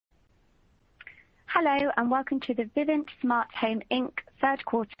Hello, and welcome to the Vivint Smart Home Inc. third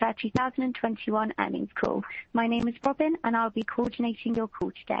quarter 2021 earnings call. My name is Robin, and I'll be coordinating your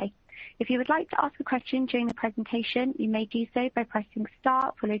call today. If you would like to ask a question during the presentation, you may do so by pressing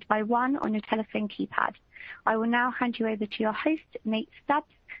star followed by one on your telephone keypad. I will now hand you over to your host, Nate Stubbs,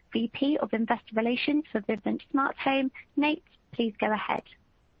 VP of Investor Relations for Vivint Smart Home. Nate, please go ahead.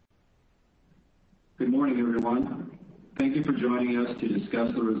 Good morning, everyone. Thank you for joining us to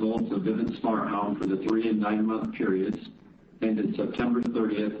discuss the results of Vivint Smart Home for the 3 and 9 month periods ended September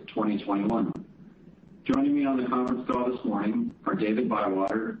 30th, 2021. Joining me on the conference call this morning are David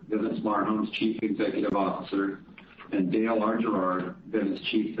Bywater, Vivint Smart Home's Chief Executive Officer, and Dale R. Gerard, Vivint's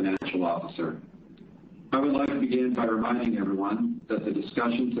Chief Financial Officer. I would like to begin by reminding everyone that the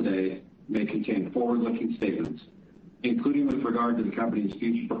discussion today may contain forward-looking statements, including with regard to the company's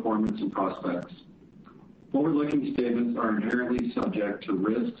future performance and prospects. Forward-looking statements are inherently subject to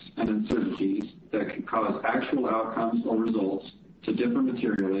risks and uncertainties that can cause actual outcomes or results to differ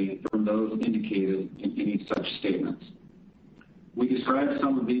materially from those indicated in any such statements. We describe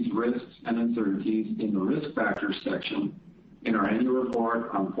some of these risks and uncertainties in the Risk Factors section in our annual report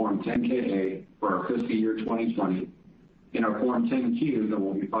on Form 10-K for our fiscal year 2020, in our Form 10-Q that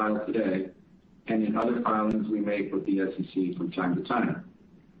will be filed today, and in other filings we make with the SEC from time to time.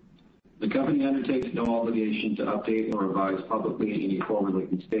 The company undertakes no obligation to update or revise publicly any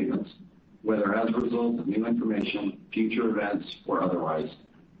forward-looking statements, whether as a result of new information, future events, or otherwise.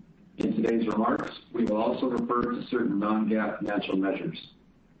 In today's remarks, we will also refer to certain non-GAAP financial measures.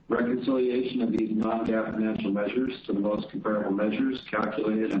 Reconciliation of these non-GAAP financial measures to the most comparable measures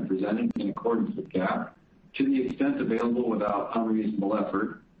calculated and presented in accordance with GAAP, to the extent available without unreasonable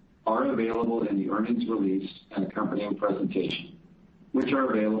effort, are available in the earnings release and accompanying presentation, which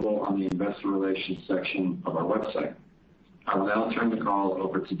are available on the Investor Relations section of our website. I will now turn the call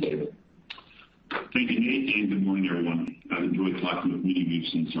over to David. Thank you, Nate, and good morning, everyone. I've enjoyed talking with many of you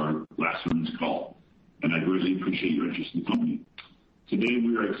since our last earnings call, and I greatly appreciate your interest in the company. Today,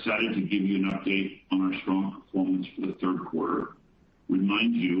 we are excited to give you an update on our strong performance for the third quarter,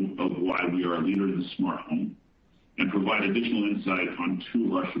 remind you of why we are a leader in the smart home, and provide additional insight on 2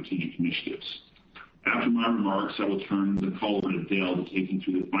 of our strategic initiatives. After my remarks, I will turn the call over to Dale to take you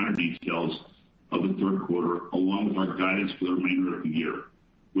through the finer details of the third quarter, along with our guidance for the remainder of the year,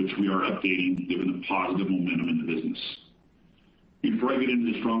 which we are updating given the positive momentum in the business. Before I get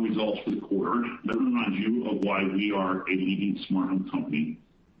into the strong results for the quarter, let me remind you of why we are a leading smart home company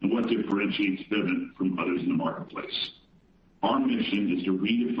and what differentiates Vivint from others in the marketplace. Our mission is to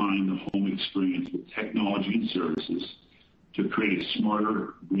redefine the home experience with technology and services to create a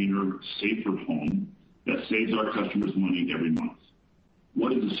smarter, greener, safer home that saves our customers money every month.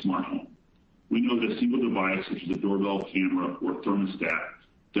 What is a smart home? We know that a single device, such as a doorbell, camera, or thermostat,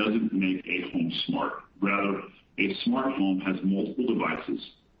 doesn't make a home smart. Rather, a smart home has multiple devices,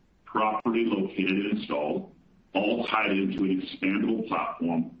 properly located and installed, all tied into an expandable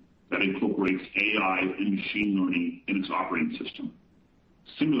platform that incorporates AI and machine learning in its operating system.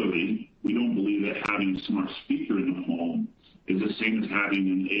 Similarly, we don't believe that having a smart speaker in the home is the same as having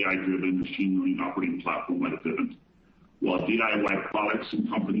an AI-driven machine learning operating platform like Vivint. While DIY products and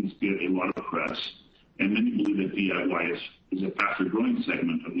companies get a lot of press, and many believe that DIY is a faster growing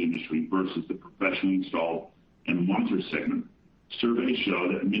segment of the industry versus the professionally installed and monitor segment, surveys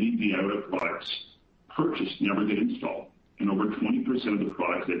show that many DIY products purchased never get installed, and over 20% of the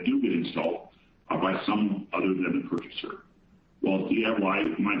products that do get installed are by someone other than the purchaser. While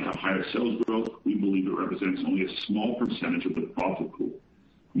DIY might have higher sales growth, we believe it represents only a small percentage of the profit pool.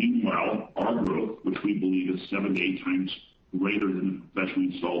 Meanwhile, our growth, which we believe is 7 to 8 times greater than the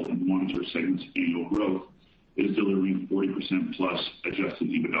professionally installed and monitor segment's annual growth, is delivering 40% plus adjusted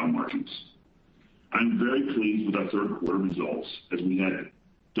EBITDA margins. I'm very pleased with our third quarter results as we had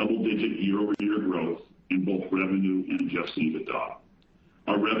double-digit year-over-year growth in both revenue and adjusted EBITDA.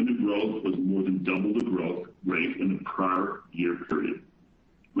 Our revenue growth was more than double the growth rate in the prior year period,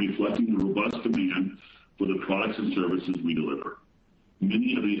 reflecting the robust demand for the products and services we deliver.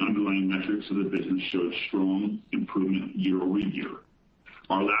 Many of the underlying metrics of the business showed strong improvement year over year.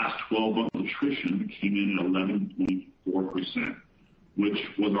 Our last 12-month attrition came in at 11.4%, which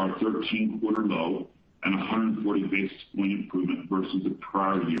was our 13-quarter low and 140 basis point improvement versus the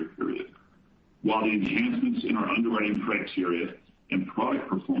prior year period. While the enhancements in our underwriting criteria and product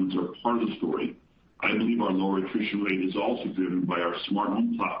performance are part of the story, I believe our lower attrition rate is also driven by our smart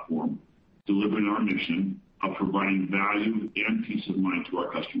home platform, delivering our mission of providing value and peace of mind to our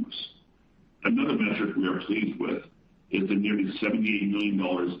customers. Another metric we are pleased with is the nearly $78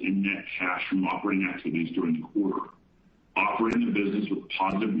 million in net cash from operating activities during the quarter. Operating a business with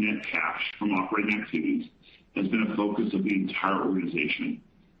positive net cash from operating activities has been a focus of the entire organization,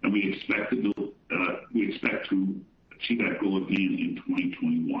 and we expect to achieve that goal again in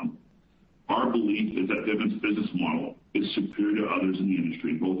 2021. Our belief is that Vivint's business model is superior to others in the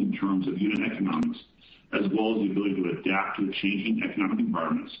industry, both in terms of unit economics as well as the ability to adapt to changing economic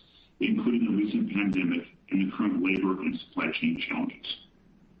environments, including the recent pandemic and the current labor and supply chain challenges.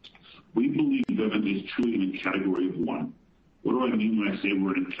 We believe Vivint is truly in a category of one. What do I mean when I say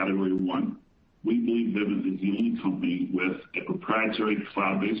we're in a category of one? We believe Vivint is the only company with a proprietary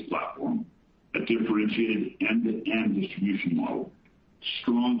cloud-based platform, a differentiated end-to-end distribution model,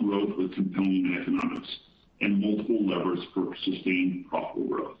 strong growth with compelling unit economics, and multiple levers for sustained profitable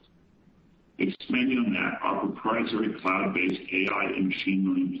growth. Expanding on that, our proprietary cloud-based AI and machine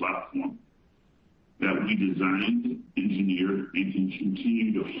learning platform that we designed, engineered, and can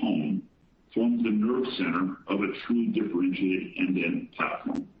continue to hone forms the nerve center of a truly differentiated end-to-end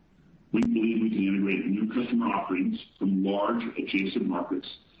platform. We believe we can integrate new customer offerings from large adjacent markets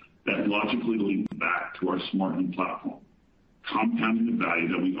that logically link back to our smart home platform, compounding the value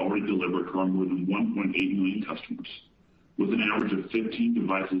that we already deliver to our more than 1.8 million customers. With an average of 15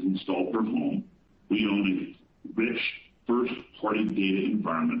 devices installed per home, we own a rich first-party data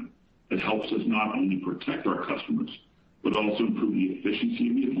environment that helps us not only protect our customers, but also improve the efficiency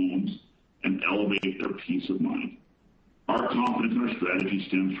of their homes and elevate their peace of mind. Our confidence in our strategy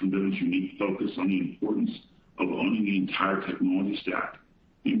stems from Vivint's unique focus on the importance of owning the entire technology stack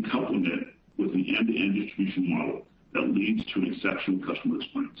and coupling it with an end-to-end distribution model that leads to an exceptional customer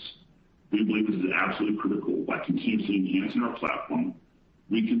experience. We believe this is absolutely critical. By continuously enhancing our platform,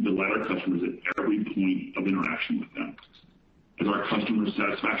 we can delight our customers at every point of interaction with them. As our customer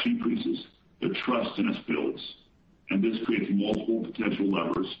satisfaction increases, the trust in us builds, and this creates multiple potential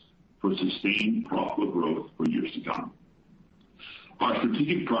levers for sustained profitable growth for years to come. Our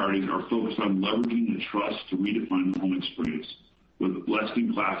strategic priorities are focused on leveraging the trust to redefine the home experience with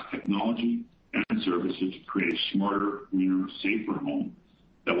best-in-class technology and services to create a smarter, greener, safer home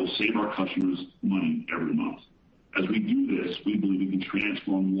that will save our customers money every month. As we do this, we believe we can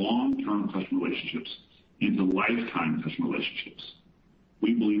transform long-term customer relationships into lifetime customer relationships.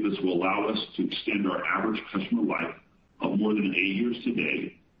 We believe this will allow us to extend our average customer life of more than 8 years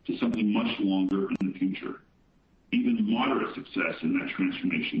today to something much longer in the future. Even moderate success in that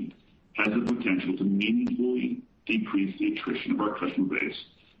transformation has the potential to meaningfully decrease the attrition of our customer base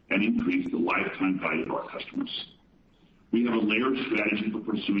and increase the lifetime value of our customers. We have a layered strategy for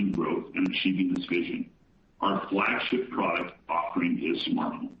pursuing growth and achieving this vision. Our flagship product offering is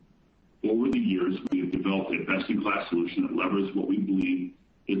Smart Home. Over the years, we have developed a best-in-class solution that leverages what we believe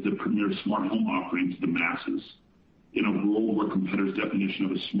is the premier smart home offering to the masses. In a world where competitors' definition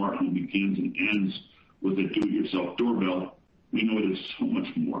of a smart home begins and ends with a do-it-yourself doorbell, we know it is so much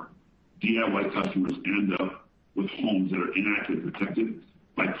more. DIY customers end up with homes that are inaccurately protected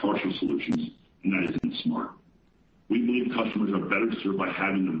by partial solutions, and that isn't smart. We believe customers are better served by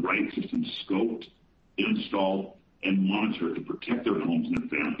having the right system scoped, installed, and monitored to protect their homes and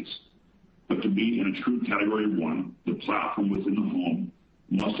their families. But to be in a true category one, the platform within the home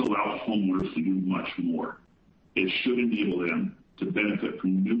must allow homeowners to do much more. It should enable them to benefit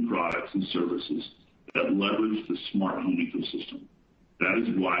from new products and services that leverage the smart home ecosystem. That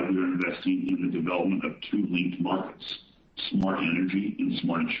is why we are investing in the development of two linked markets, smart energy and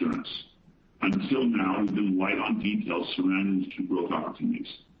smart insurance. Until now, we've been light on details surrounding these two growth opportunities.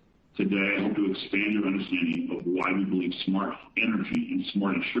 Today, I hope to expand your understanding of why we believe smart energy and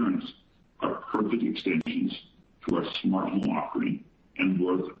smart insurance are perfect extensions to our smart home offering and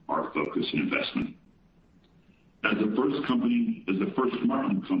worth our focus and investment. As the first smart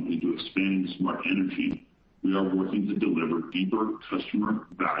home company to expand in smart energy, we are working to deliver deeper customer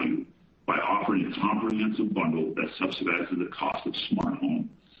value by offering a comprehensive bundle that subsidizes the cost of smart home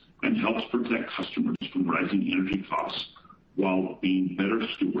and helps protect customers from rising energy costs while being better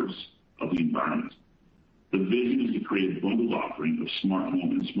stewards of the environment. The vision is to create a bundled offering of smart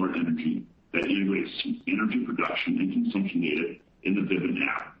home and smart energy that integrates energy production and consumption data in the Vivint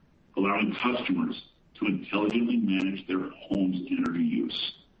app, allowing customers to intelligently manage their home's energy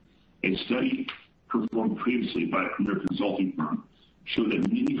use. A study performed previously by a premier consulting firm showed that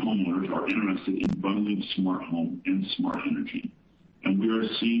many homeowners are interested in bundling smart home and smart energy, and we are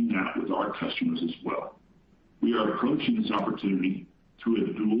seeing that with our customers as well. We are approaching this opportunity through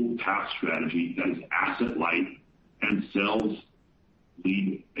a dual path strategy that is asset light and sales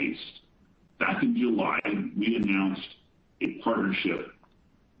lead based. Back in July, we announced a partnership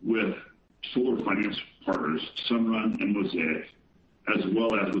with solar finance partners Sunrun and Mosaic, as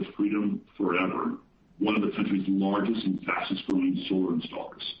well as with Freedom Forever, one of the country's largest and fastest growing solar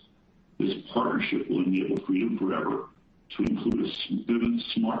installers. This partnership will enable Freedom Forever to include a Vivint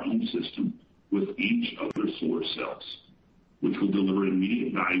smart home system with each of their solar cells, which will deliver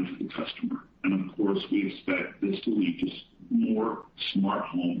immediate value to the customer. And of course, we expect this to lead to more smart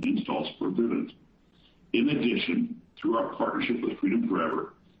home installs for Vivint. In addition, through our partnership with Freedom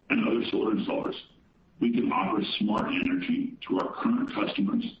Forever and other solar installers, we can offer smart energy to our current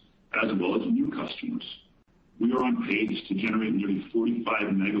customers as well as new customers. We are on pace to generate nearly 45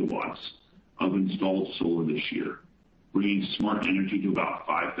 megawatts of installed solar this year, bringing smart energy to about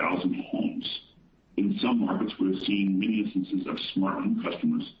 5,000 homes. In some markets, we're seeing many instances of smart home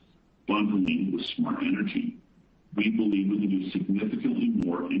customers bundling with smart energy. We believe we can do significantly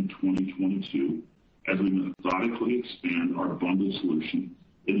more in 2022 as we methodically expand our bundle solution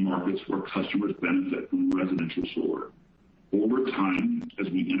in markets where customers benefit from residential solar. Over time,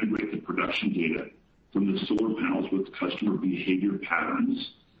 as we integrate the production data from the solar panels with customer behavior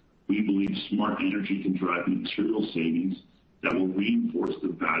patterns, we believe smart energy can drive material savings that will reinforce the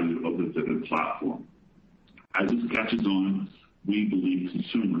value of the Vivint platform. As this catches on, we believe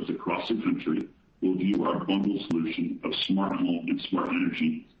consumers across the country will view our bundle solution of smart home and smart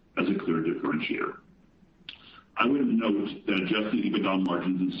energy as a clear differentiator. I would note that adjusted EBITDA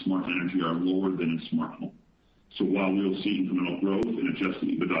margins in smart energy are lower than in smart home. So while we will see incremental growth in adjusted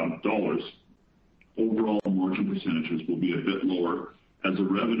EBITDA dollars, overall margin percentages will be a bit lower as the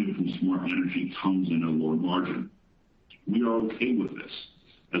revenue from smart energy comes in a lower margin. We are okay with this,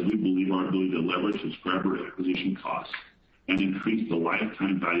 as we believe our ability to leverage subscriber acquisition costs and increase the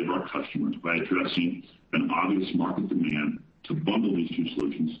lifetime value of our customers by addressing an obvious market demand to bundle these two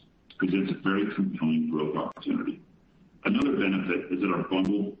solutions presents a very compelling growth opportunity. Another benefit is that our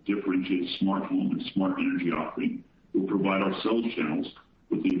bundle differentiated smart home and smart energy offering will provide our sales channels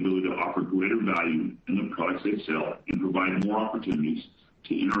with the ability to offer greater value in the products they sell and provide more opportunities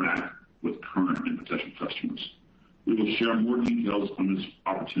to interact with current and potential customers. We will share more details on this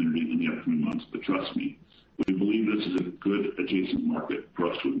opportunity in the upcoming months, but trust me, we believe this is a good adjacent market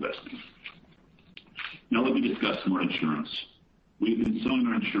for us to invest in. Now let me discuss smart insurance. We've been selling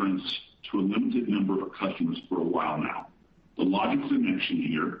our insurance to a limited number of customers for a while now. The logical connection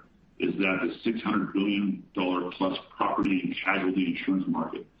here is that the $600 billion plus property and casualty insurance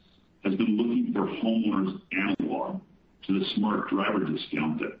market has been looking for homeowners analog to the smart driver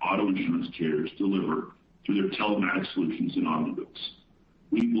discount that auto insurance carriers deliver through their telematics solutions in automobiles.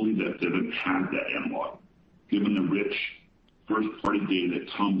 We believe that Vivint has that analog, given the rich first-party data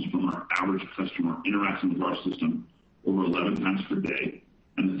that comes from our average customer interacting with our system over 11 times per day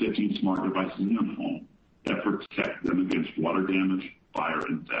and the 15 smart devices in their home that protect them against water damage, fire,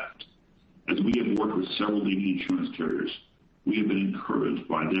 and theft. As we have worked with several leading insurance carriers, we have been encouraged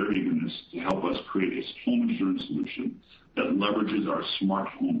by their eagerness to help us create a home insurance solution that leverages our smart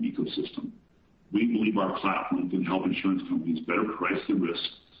home ecosystem. We believe our platform can help insurance companies better price the risk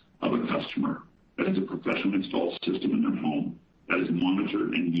of a customer that has a professionally installed system in their home that is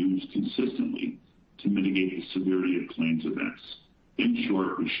monitored and used consistently to mitigate the severity of claims events. In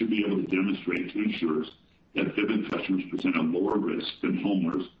short, we should be able to demonstrate to insurers that Vivint customers present a lower risk than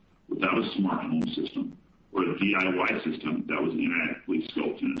homeowners without a smart home system or a DIY system that was inadequately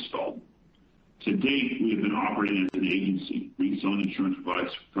scoped and installed. To date, we have been operating as an agency, reselling insurance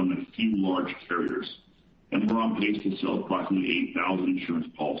products from a few large carriers, and we're on pace to sell approximately 8,000 insurance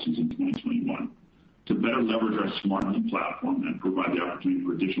policies in 2021. To better leverage our smart home platform and provide the opportunity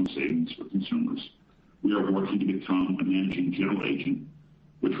for additional savings for consumers, we are working to become a managing general agent,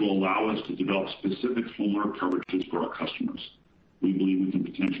 which will allow us to develop specific homeowner coverages for our customers. We believe we can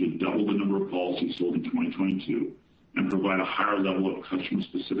potentially double the number of policies sold in 2022 and provide a higher level of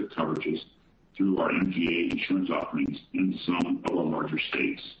customer-specific coverages through our MGA insurance offerings in some of our larger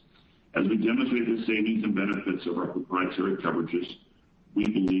states. As we demonstrate the savings and benefits of our proprietary coverages, we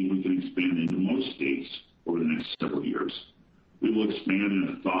believe we can expand into most states over the next several years. We will expand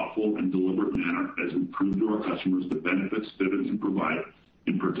in a thoughtful and deliberate manner as we prove to our customers the benefits Vivint can provide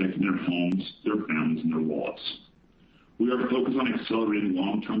in protecting their homes, their families, and their wallets. We are focused on accelerating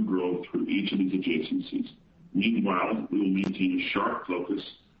long-term growth through each of these adjacencies. Meanwhile, we will maintain a sharp focus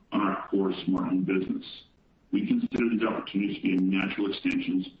on our core smart home business. We consider these opportunities to be natural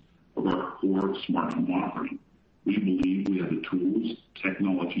extensions of our core smart home offering. We believe we have the tools,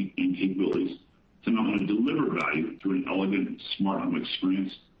 technology, and capabilities to not only deliver value through an elegant smart home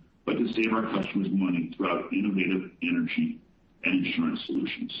experience, but to save our customers money through our innovative energy and insurance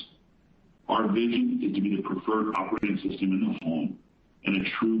solutions. Our vision is to be the preferred operating system in the home and a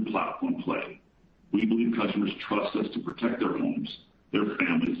true platform play. We believe customers trust us to protect their homes, their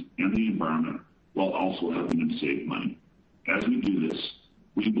families, and the environment while also helping them save money. As we do this,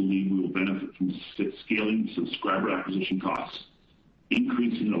 we believe we will benefit from scaling subscriber acquisition costs,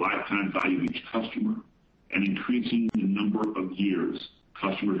 increasing the lifetime value of each customer, and increasing the number of years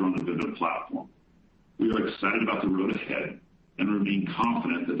customers are on the Vivint platform. We are excited about the road ahead and remain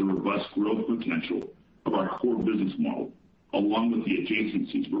confident that the robust growth potential of our core business model, along with the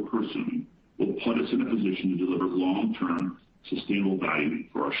adjacencies we're pursuing, will put us in a position to deliver long-term sustainable value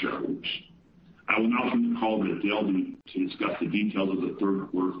for our shareholders. I will now turn the call over to Dale to discuss the details of the third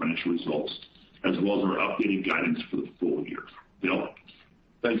quarter financial results, as well as our updated guidance for the full year. Dale?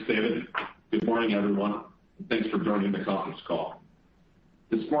 Thanks, David. Good morning, everyone. Thanks for joining the conference call.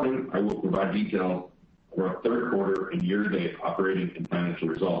 This morning, I will provide details of our third quarter and year-to-date operating and financial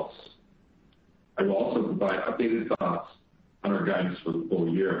results. I will also provide updated thoughts on our guidance for the full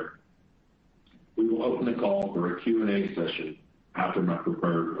year. We will open the call for a Q&A session after my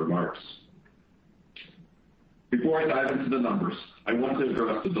prepared remarks. Before I dive into the numbers, I want to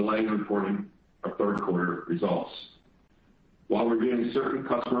address the delay in reporting our third quarter results. While reviewing certain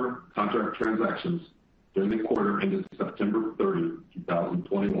customer contract transactions during the quarter ended September 30,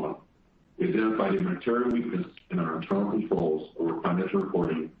 2021, we identified a material weakness in our internal controls over financial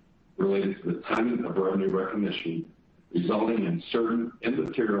reporting related to the timing of revenue recognition, resulting in certain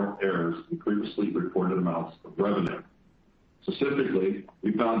immaterial errors in previously reported amounts of revenue. Specifically,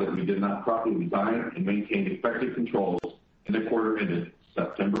 we found that we did not properly design and maintain effective controls in the quarter ended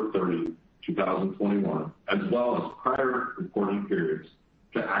September 30, 2021, as well as prior reporting periods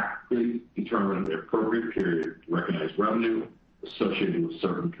to accurately determine the appropriate period to recognize revenue associated with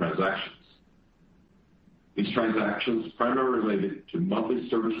certain transactions. These transactions primarily related to monthly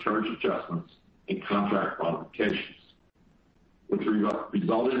service charge adjustments and contract modifications, which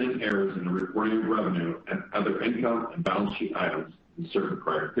resulted in errors in the reporting of revenue and other income and balance sheet items in certain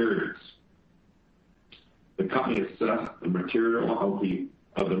prior periods. The company assessed the materiality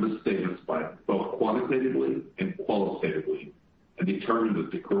of the misstatements by both quantitatively and qualitatively and determined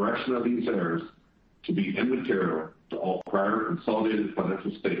that the correction of these errors to be immaterial to all prior consolidated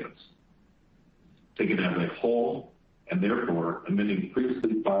financial statements, taken as a whole, and therefore amending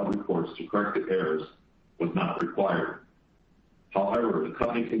previously filed reports to correct the errors was not required. However, the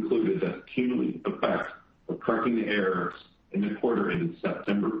company concluded that the cumulative effect of correcting the errors in the quarter ended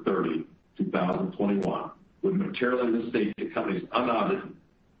September 30, 2021 would materially misstate the company's unaudited,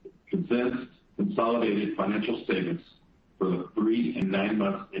 condensed, consolidated financial statements for the 3 and 9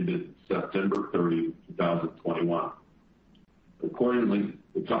 months ended September 30, 2021. Accordingly,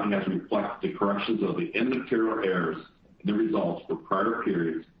 the company has reflected the corrections of the immaterial errors in the results for prior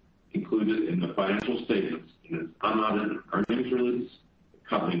periods included in the financial statements in its unaudited earnings release,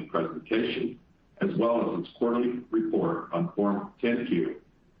 accompanying presentation, as well as its quarterly report on Form 10-Q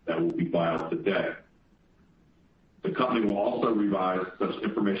that will be filed today. The company will also revise such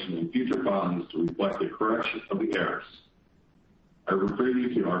information in future filings to reflect the correction of the errors. I refer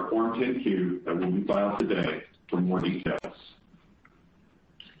you to our Form 10-Q that will be filed today for more details.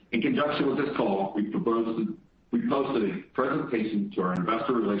 In conjunction with this call, we posted a presentation to our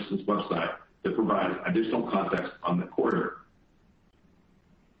investor relations website that provides additional context on the quarter.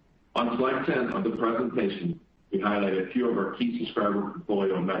 On slide 10 of the presentation, we highlight a few of our key subscriber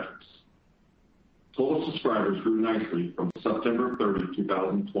portfolio metrics. Total subscribers grew nicely from September 30,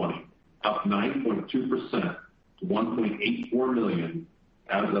 2020, up 9.2% to 1.84 million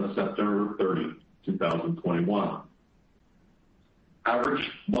as of September 30, 2021.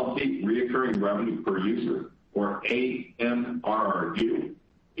 Average monthly recurring revenue per user, or AMRRU,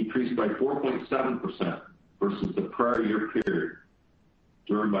 increased by 4.7% versus the prior year period,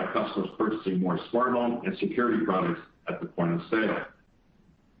 driven by customers purchasing more smart home and security products at the point of sale.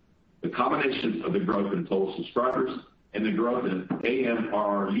 The combination of the growth in total subscribers and the growth in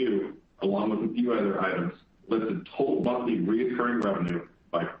AMRRU, along with a few other items, lifted total monthly recurring revenue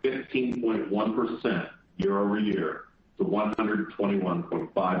by 15.1% year over year to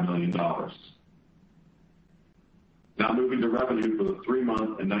 $121.5 million. Now moving to revenue for the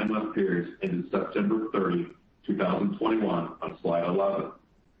 3-month and 9-month periods ended September 30, 2021 on slide 11.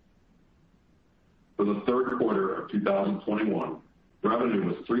 For the third quarter of 2021, revenue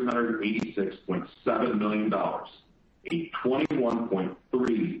was $386.7 million, a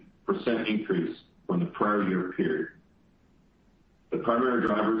 21.3% increase from the prior year period. The primary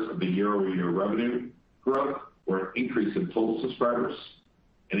drivers of the year-over-year revenue growth were an increase in total subscribers,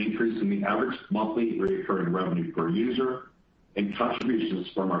 an increase in the average monthly recurring revenue per user, and contributions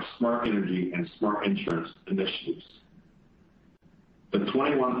from our smart energy and smart insurance initiatives. The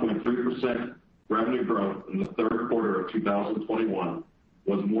 21.3% revenue growth in the third quarter of 2021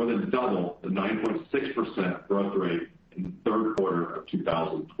 was more than double the 9.6% growth rate in the third quarter of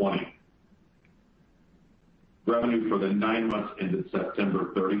 2020. Revenue for the 9 months ended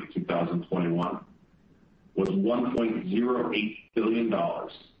September 30, 2021 was $1.08 billion,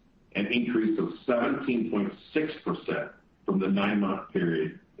 an increase of 17.6% from the 9-month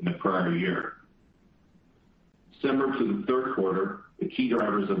period in the prior year. Similar to the third quarter, the key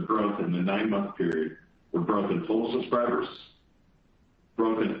drivers of growth in the 9-month period were growth in total subscribers,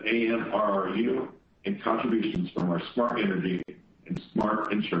 growth in AMRRU, and contributions from our smart energy and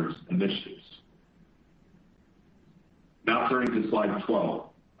smart insurance initiatives. Now turning to slide 12,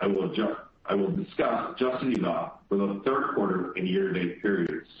 I will discuss adjusted EBITDA for the third quarter and year-to-date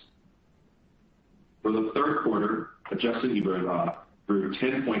periods. For the third quarter, adjusted EBITDA grew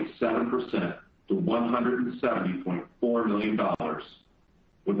 10.7% to $170.4 million,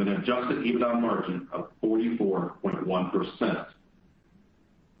 with an adjusted EBITDA margin of 44.1%.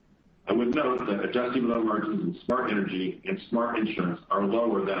 I would note that adjusted EBITDA margins in smart energy and smart insurance are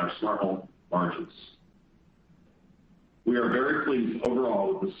lower than our smart home margins. We are very pleased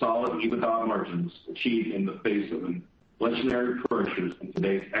overall with the solid EBITDA margins achieved in the face of inflationary pressures in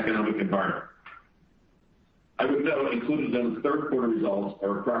today's economic environment. I would note included in the third quarter results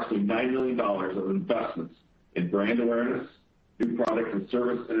are approximately $9 million of investments in brand awareness, new product and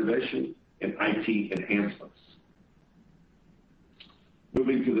service innovation, and IT enhancements.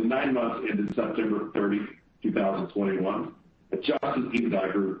 Moving to the 9 months ended September 30, 2021, adjusted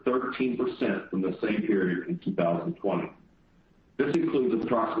EBITDA grew 13% from the same period in 2020. This includes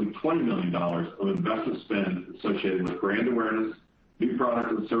approximately $20 million of investment spend associated with brand awareness, new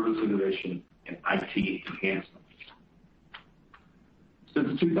product and service innovation, and IT enhancements.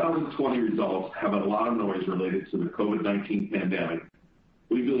 Since 2020 results have a lot of noise related to the COVID-19 pandemic,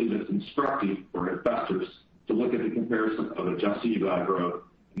 we believe it's instructive for investors to look at the comparison of adjusted EBITDA growth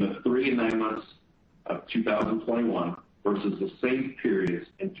in the 3 and 9 months of 2021 versus the same periods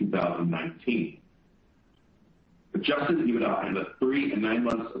in 2019. Adjusted EBITDA in the 3 and 9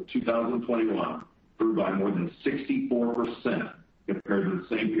 months of 2021 grew by more than 64% compared to the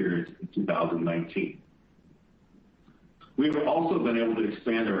same periods in 2019. We have also been able to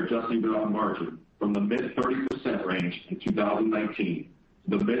expand our adjusted EBITDA margin from the mid-30% range in 2019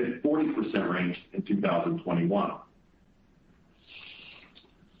 to the mid-40% range in 2021.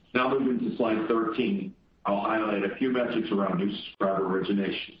 Now moving to slide 13, I'll highlight a few metrics around new subscriber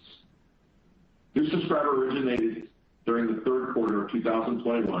originations. New subscriber originated during the third quarter of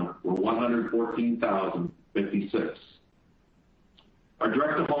 2021 were 114,056. Our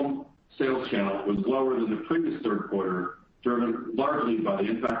direct-to-home sales channel was lower than the previous third quarter, driven largely by the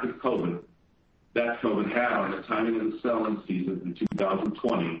impact of COVID had on the timing of the selling season in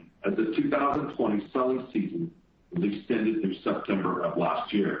 2020, as the 2020 selling season was extended through September of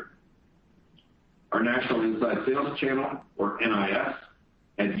last year. Our National Inside Sales channel, or NIS,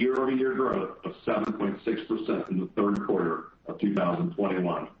 had year-over-year growth of 7.6% in the third quarter of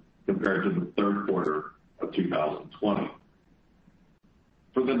 2021 compared to the third quarter of 2020.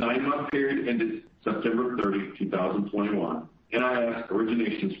 For the 9-month period ended September 30, 2021, NIS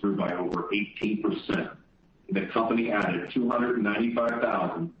originations grew by over 18%, and the company added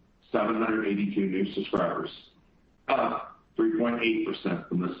 295,782 new subscribers, up 3.8%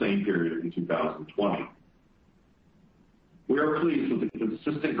 from the same period in 2020. We are pleased with the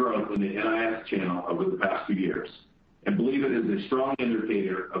consistent growth in the NIS channel over the past few years and believe it is a strong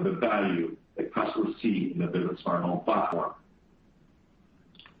indicator of the value that customers see in the Vivint Smart Home platform.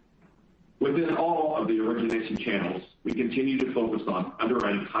 Within all of the origination channels, we continue to focus on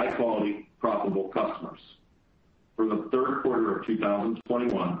underwriting high-quality, profitable customers. For the third quarter of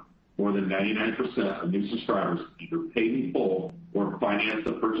 2021, more than 99% of new subscribers either paid in full or financed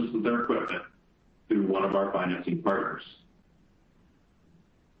the purchase of their equipment through one of our financing partners.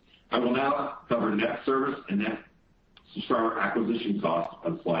 I will now cover net service and net subscriber acquisition costs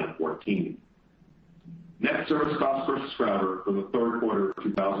on slide 14. Net service cost per subscriber for the third quarter of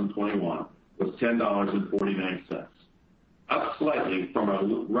 2021 was $10.49, up slightly from a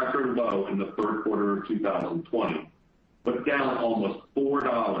record low in the third quarter of 2020, but down almost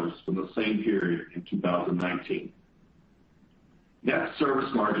 $4 from the same period in 2019. Net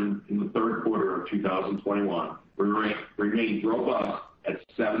service margin in the third quarter of 2021 remained robust at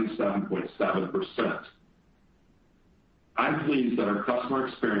 77.7%. I'm pleased that our customer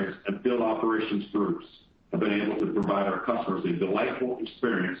experience and field operations groups have been able to provide our customers a delightful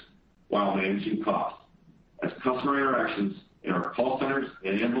experience while managing costs, as customer interactions in our call centers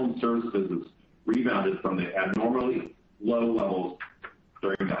and in-home service visits rebounded from the abnormally low levels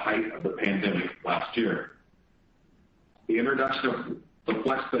during the height of the pandemic last year. The introduction of The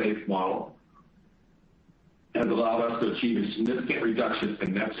flex-based model has allowed us to achieve a significant reduction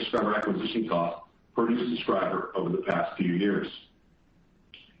in net subscriber acquisition costs per new subscriber over the past few years.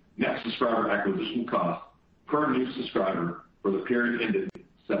 Net subscriber acquisition costs per new subscriber for the period ended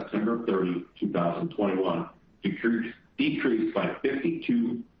September 30, 2021 decreased by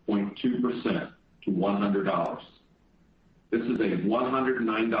 52.2% to $100. This is a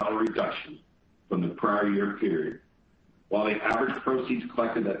 $109 reduction from the prior year period, while the average proceeds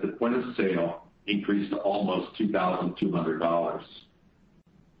collected at the point of sale increased to almost $2,200.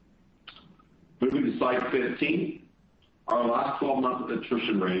 Moving to slide 15, our last 12-month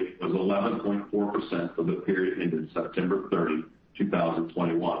attrition rate was 11.4% for the period ended September 30,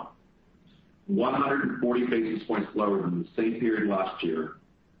 2021, 140 basis points lower than the same period last year,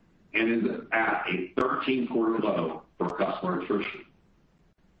 and is at a 13-quarter low for customer attrition.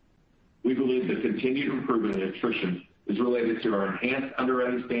 We believe the continued improvement in attrition is related to our enhanced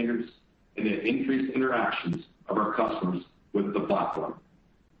underwriting standards and the increased interactions of our customers with the platform.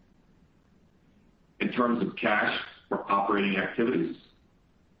 In terms of cash for operating activities,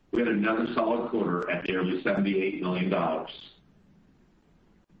 we had another solid quarter at nearly $78 million.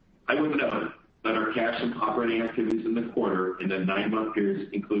 I would note that our cash from operating activities in the quarter and the 9-month periods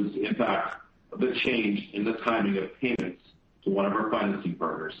includes the impact of the change in the timing of payments to one of our financing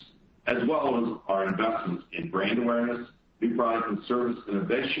partners, as well as our investments in brand awareness, new product and service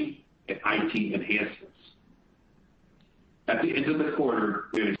innovation, and IT enhancements. At the end of the quarter,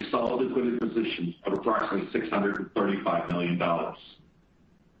 we had a solid liquidity position of approximately $635 million.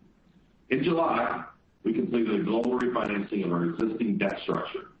 In July, we completed a global refinancing of our existing debt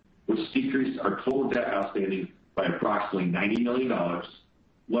structure, which decreased our total debt outstanding by approximately $90 million,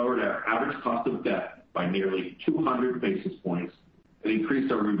 lowered our average cost of debt by nearly 200 basis points, and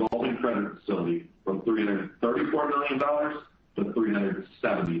increased our revolving credit facility from $334 million to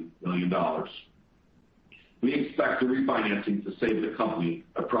 $370 million. We expect the refinancing to save the company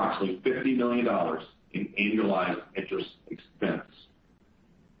approximately $50 million in annualized interest expense.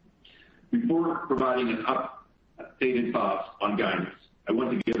 Before providing an updated thoughts on guidance, I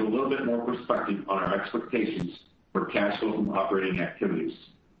want to give a little bit more perspective on our expectations for cash flow from operating activities.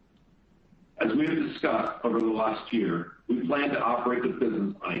 As we have discussed over the last year, we plan to operate the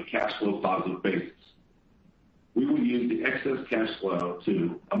business on a cash flow positive basis. We will use the excess cash flow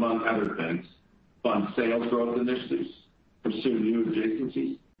to, among other things, fund sales growth initiatives, pursue new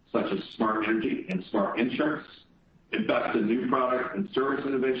adjacencies such as smart energy and smart insurance, invest in new product and service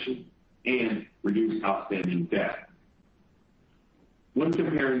innovation, and reduce outstanding debt. When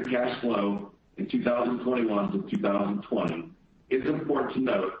comparing cash flow in 2021 to 2020, it's important to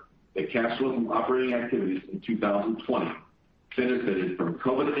note that cash flow from operating activities in 2020 benefited from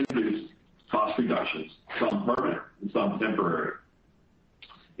COVID-induced cost reductions, some permanent and some temporary.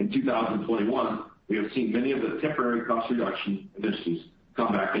 In 2021, we have seen many of the temporary cost reduction initiatives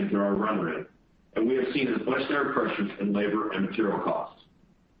come back into our run rate, and we have seen inflationary pressures in labor and material costs.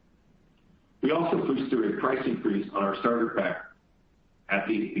 We also pushed through a price increase on our starter pack at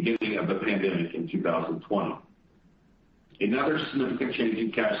the beginning of the pandemic in 2020. Another significant change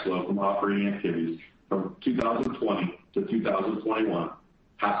in cash flow from operating activities from 2020 to 2021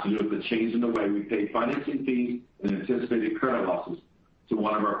 has to do with the change in the way we pay financing fees and anticipated credit losses to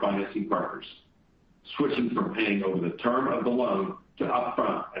one of our financing partners, switching from paying over the term of the loan to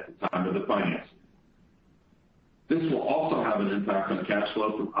upfront at the time of the financing. This will also have an impact on cash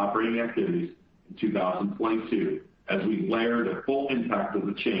flow from operating activities in 2022 as we layer the full impact of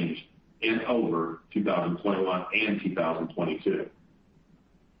the change in over 2021 and 2022.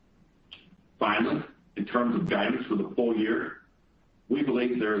 Finally, in terms of guidance for the full year, we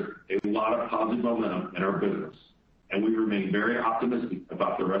believe there's a lot of positive momentum in our business, and we remain very optimistic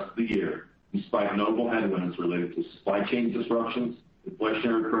about the rest of the year, despite notable headwinds related to supply chain disruptions,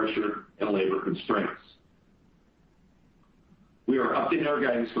 inflationary pressure, and labor constraints. We are updating our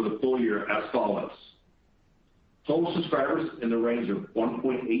guidance for the full year as follows. Total subscribers in the range of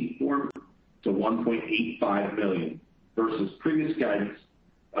 1.84 to 1.85 million versus previous guidance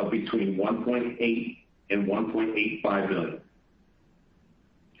of between 1.8 and 1.85 million.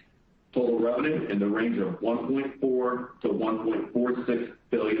 Total revenue in the range of $1.4 to $1.46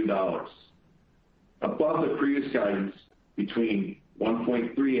 billion, above the previous guidance between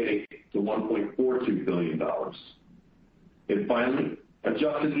 $1.38 to $1.42 billion. And finally,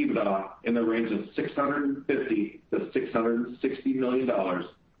 adjusted EBITDA in the range of $650 to $660 million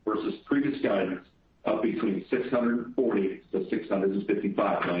versus previous guidance of between $640 to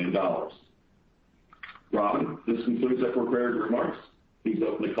 $655 million. Robin, this concludes our prepared remarks. Please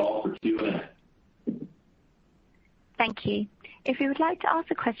open the call for Q&A. Thank you. If you would like to ask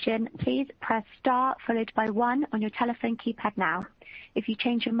a question, please press star followed by 1 on your telephone keypad now. If you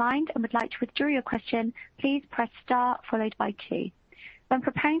change your mind and would like to withdraw your question, please press star followed by 2. When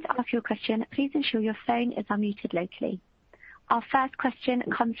preparing to ask your question, please ensure your phone is unmuted locally. Our first question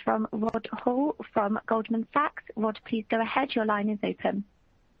comes from Rod Hall from Goldman Sachs. Rod, please go ahead. Your line is open.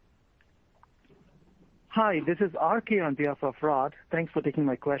 Hi, this is RK on behalf of Rod. Thanks for taking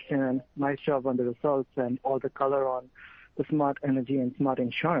my question, and nice job on the results and all the color on the smart energy and smart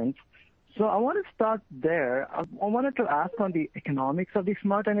insurance. So I want to start there. I wanted to ask on the economics of the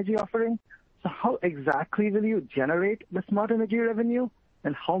smart energy offering. So how exactly will you generate the smart energy revenue,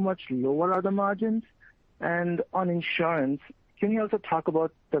 and how much lower are the margins? And on insurance, can you also talk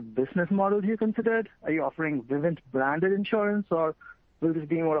about the business models you considered? Are you offering Vivint branded insurance, or will this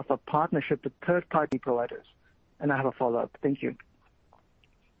be more of a partnership with third-party providers? And I have a follow-up. Thank you.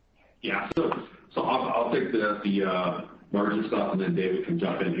 Yeah, so I'll take the margin stuff, and then David can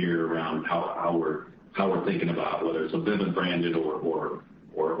jump in here around how we're thinking about whether it's a Vivint branded or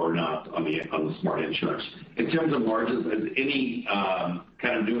not on the smart insurance. In terms of margins, as any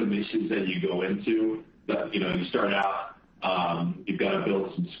kind of new initiatives that you go into, that you start out, you've got to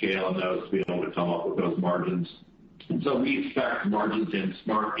build some scale in those to be able to come up with those margins. And so we expect margins in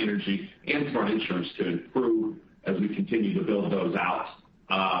smart energy and smart insurance to improve as we continue to build those out.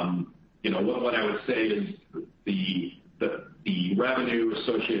 What I would say is the revenue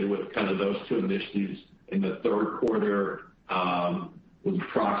associated with kind of those two initiatives in the third quarter was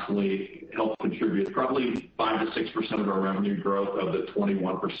approximately helped contribute probably 5 to 6% of our revenue growth. Of the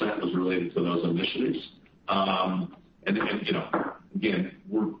 21% was related to those initiatives. And again,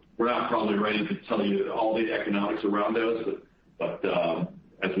 we're not probably ready to tell you all the economics around those, but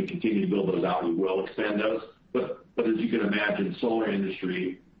as we continue to build those out, we will expand those. But as you can imagine, solar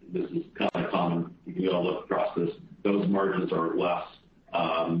industry, this is kind of common. You can all look across this. Those margins are less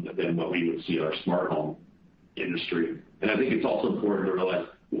than what we would see in our smart home industry. And I think it's also important to realize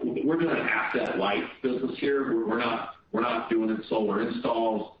we're doing an asset-light business here. We're not doing it solar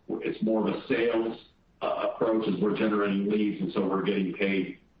installs. It's more of a sales approach as we're generating leads, and so we're getting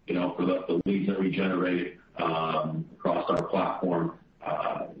paid, for the leads that we generate across our platform,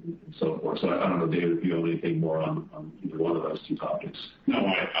 and so forth. So I don't know, David, if you have anything more on either one of those two topics. No,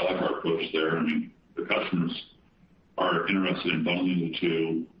 I like our approach there. I mean, the customers are interested in bundling the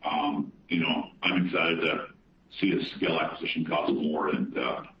two. I'm excited to see a scale acquisition cost more and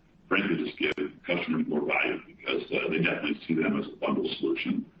frankly just give customers more value because they definitely see them as a bundle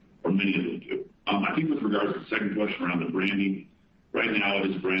solution, or many of them do. I think with regards to the second question around the branding, right now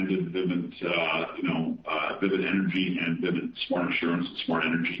it is branded Vivint, Vivint Energy and Vivint Smart Insurance and Smart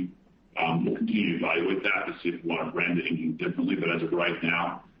Energy. We'll continue to evaluate that to see if we want to brand it anything differently, but as of right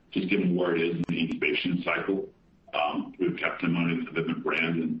now, just given where it is in the incubation cycle, we've kept them under the Vivint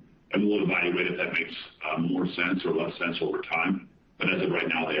brand, and we'll evaluate if that makes more sense or less sense over time. But as of right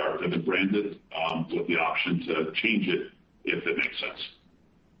now, they are Vivint branded with the option to change it if it makes sense.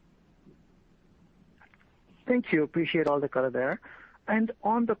 Thank you. Appreciate all the color there. And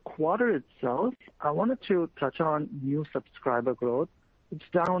on the quarter itself, I wanted to touch on new subscriber growth. It's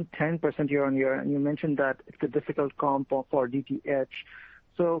down 10% year on year, and you mentioned that it's a difficult comp for DTH.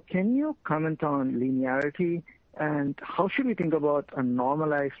 So can you comment on linearity, and how should we think about a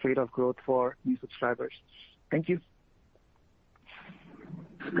normalized rate of growth for new subscribers? Thank you.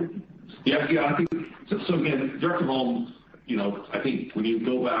 Yeah, I think so. Again, direct to home, I think when you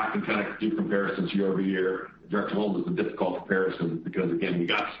go back and kind of do comparisons year over year, direct to home is a difficult comparison because, again, we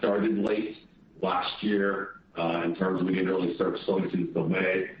got started late last year in terms of we didn't really start selling season until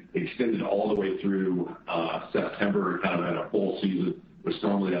May. It extended all the way through September, kind of at a full season, which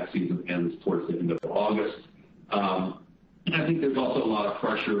normally that season ends towards the end of August. And I think there's also a lot of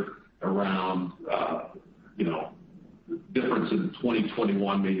pressure around, difference in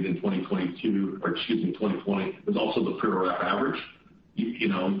 2021 maybe than 2022, or excuse me, 2020. There's also the per rep average.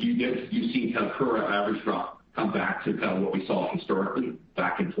 You've seen kind of per rep average come back to kind of what we saw historically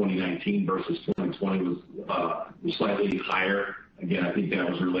back in 2019 versus 2020 was slightly higher. Again, I think that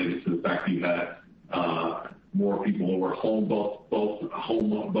was related to the fact that you had more people who were home, both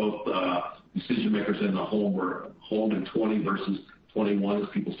decision makers in the home were home in 20 versus 21 as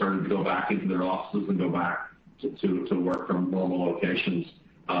people started to go back into their offices and go back to work from normal locations.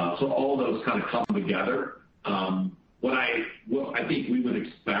 So all those kind of come together. What I think we would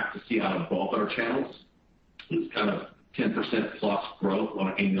expect to see out of both our channels is kind of 10% plus growth on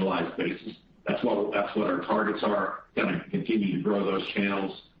an annualized basis. That's what our targets are, kind of continue to grow those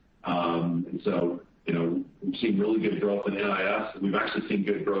channels. And so, we've seen really good growth in NIS. We've actually seen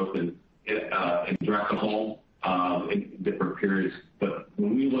good growth in direct to home. in different periods. But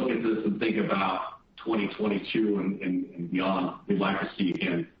when we look at this and think about 2022 and beyond, we'd like to see,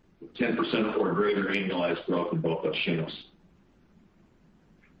 again, 10% or greater annualized growth in both those channels.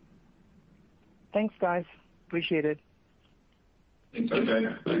 Thanks, guys. Appreciate it. Thanks. Okay.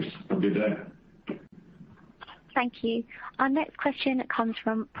 Thanks. Have a good day. Thank you. Our next question comes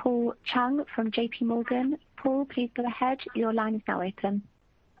from Paul Chung from JPMorgan. Paul, please go ahead. Your line is now open.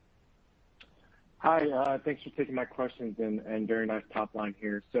 Hi, thanks for taking my questions and very nice top line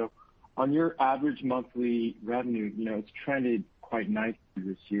here. So on your average monthly revenue, it's trended quite nicely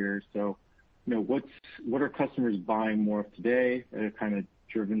this year. So, what are customers buying more of today that have kind of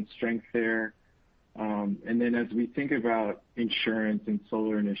driven strength there? And then as we think about insurance and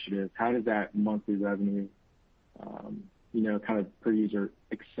solar initiatives, how does that monthly revenue, kind of per user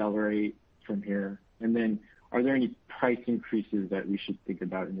accelerate from here? And then are there any price increases that we should think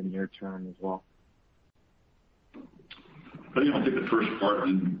about in the near term as well? I think I'll take the first part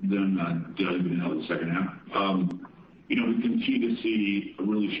and then Dale can handle the second half. We continue to see a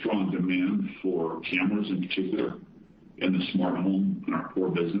really strong demand for cameras in particular in the smart home in our core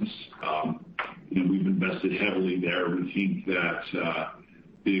business. We've invested heavily there. We think that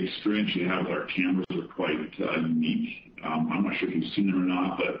the experience you have with our cameras are quite unique. I'm not sure if you've seen them or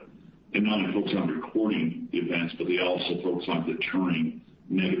not, but they not only focus on recording the events, but they also focus on deterring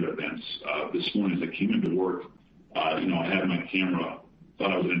negative events. This morning as I came into work, I had my camera,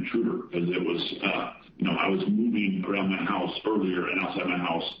 thought I was an intruder because it was, I was moving around my house earlier and outside my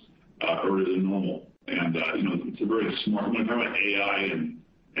house earlier than normal. And, it's a very smart, when I talk about AI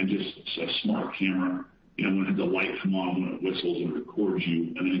and just a smart camera, when it has the light come on, when it whistles and records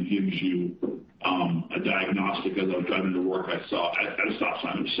you, and then it gives you a diagnostic. As I was driving to work, I saw at a stop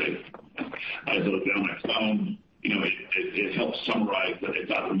sign, it was safe. I looked down my phone, it helped summarize that it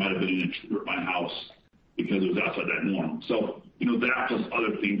thought there might have been an intruder at my house because it was outside that norm. So, that plus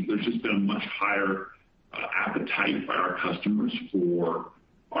other things, there's just been a much higher appetite by our customers for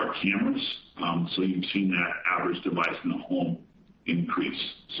our cameras. So you've seen that average device in the home increase.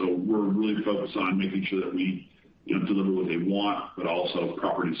 So we're really focused on making sure that we deliver what they want, but also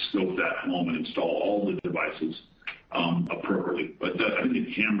properly scope that home and install all the devices appropriately. But I think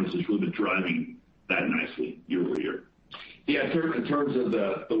the cameras has really been driving that nicely year over year. Yeah, in terms of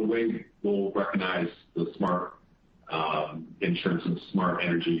the way we'll recognize the smart insurance and smart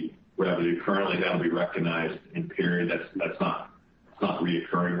energy revenue, currently that'll be recognized in period. That's not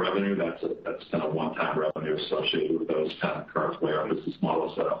reoccurring revenue. That's kind of one-time revenue associated with those kind of current way our business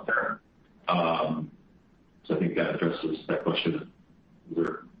models set up there. So I think that addresses that question.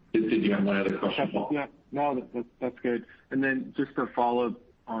 Did you have one other question, Paul? Yeah, no, that's good. And then just to follow up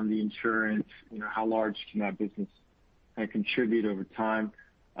on the insurance, how large can that business contribute over time?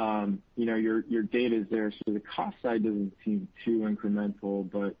 Your data is there, so the cost side doesn't seem too incremental,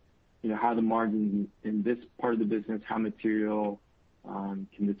 but how the margins in this part of the business, how material can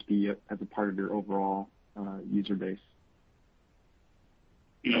this be as a part of your overall user base?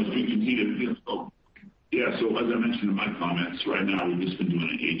 As we continue to so as I mentioned in my comments, right now we've just been doing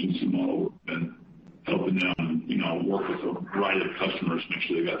an agency model and helping them, work with a variety of customers, make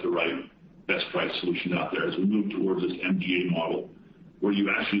sure they got the right best price solution out there. As we move towards this MGA model, where you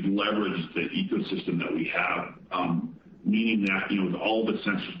actually leverage the ecosystem that we have, meaning that, with all the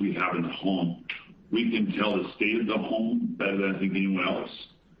sensors we have in the home, we can tell the state of the home better than I think anyone else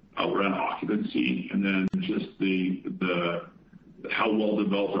around occupancy, and then just the how well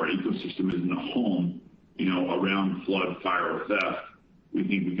developed our ecosystem is in the home, around flood, fire, or theft. We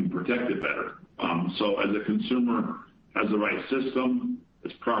think we can protect it better. So as a consumer has the right system,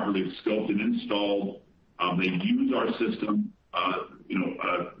 it's properly scoped and installed. They use our system,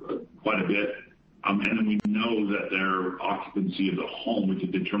 quite a bit. And then we know that their occupancy of the home, we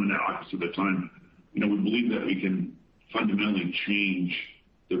can determine that occupancy at the time. We believe that we can fundamentally change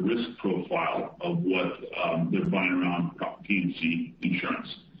the risk profile of what they're buying around P&C insurance.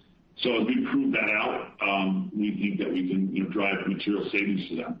 So as we prove that out, we think that we can drive material savings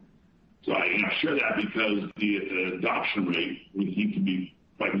to them. So I share that because the adoption rate we think can be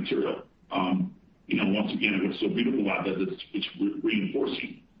quite material. Once again, what's so beautiful about that is it's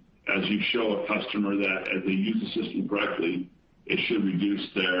reinforcing. As you show a customer that as they use the system correctly, it should reduce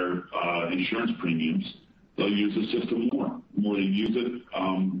their insurance premiums. They'll use the system more. The more they use it,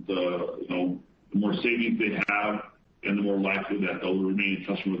 the more savings they have, and the more likely that they'll remain a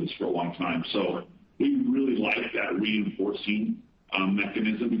customer with us for a long time. So we really like that reinforcing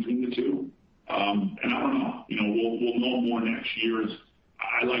mechanism between the two. And I don't know. We'll know more next year.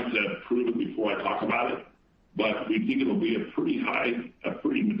 I like to prove it before I talk about it, but we think it'll be a pretty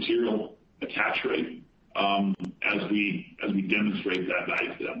material attach rate. as we demonstrate that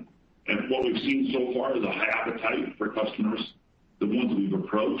value to them. And what we've seen so far is a high appetite for customers, the ones that we've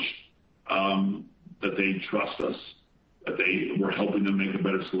approached, that they trust us, that we're helping them make a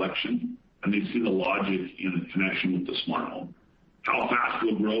better selection, and they see the logic in the connection with the smart home. How fast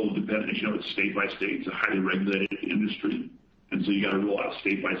we'll grow will depend, it's state by state. It's a highly regulated industry, and so you got to roll out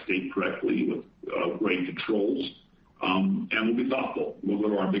state by state correctly with great controls. And we'll be thoughtful. We'll go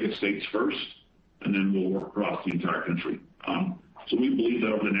to our biggest states first, and then we'll work across the entire country. So we believe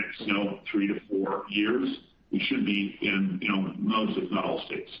that over the next 3 to 4 years, we should be in most, if not all,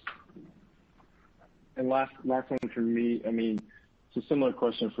 states. And last one from me. I mean, it's a similar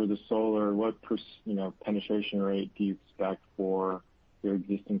question for the solar. What penetration rate do you expect for your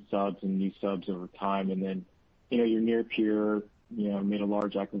existing subs and new subs over time? And then, your near peer, made a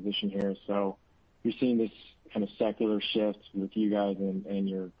large acquisition here, so you're seeing this kind of secular shift with you guys and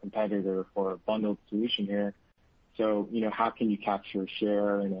your competitor for a bundled solution here. So, how can you capture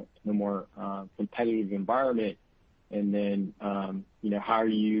share in a more competitive environment? And then, how are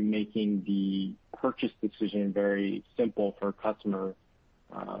you making the purchase decision very simple for a customer,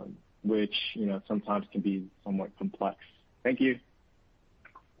 which, sometimes can be somewhat complex? Thank you.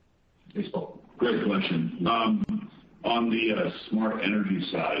 Great question. On the smart energy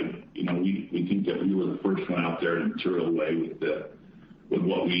side, we think that we were the first one out there in a material way with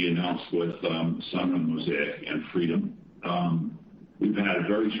what we announced with Sunrun, Mosaic, and Freedom. We've had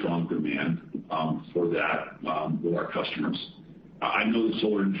very strong demand for that with our customers. I know the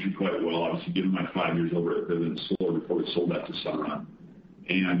solar industry quite well, obviously, given my 5 years over at Vivint Solar before we sold that to Sunrun.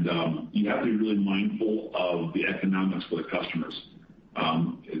 And you have to be really mindful of the economics for the customers.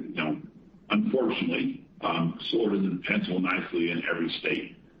 Unfortunately, solar doesn't pencil nicely in every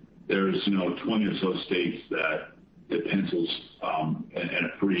state. There's 20 or so states that it pencils in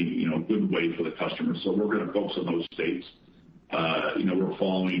a pretty good way for the customer. So we're going to focus on those states. We're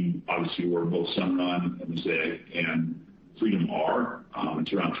following, obviously, where both Sunrun, Mosaic, and Freedom are.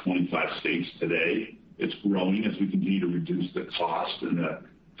 It's around 25 states today. It's growing as we continue to reduce the cost and the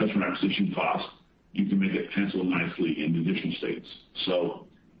customer acquisition cost. You can make it pencil nicely in additional states. So,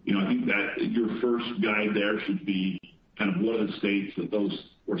 I think that your first guide there should be kind of what are the states that those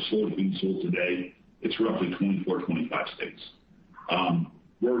where solar is being sold today. It's roughly 24, 25 states.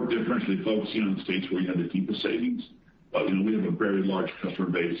 We're differentially focusing on the states where you have the deepest savings. But, we have a very large customer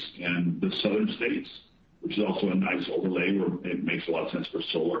base in the southern states, which is also a nice overlay where it makes a lot of sense for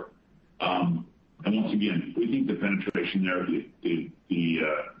solar. And once again, we think the penetration there,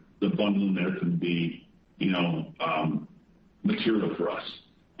 the bundling there can be, material for us.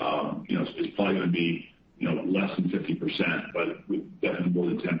 It's probably going to be, less than 50%, but definitely more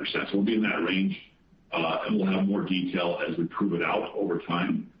than 10%. So we'll be in that range, and we'll have more detail as we prove it out over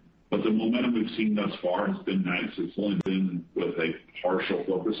time. But the momentum we've seen thus far has been nice. It's only been with a partial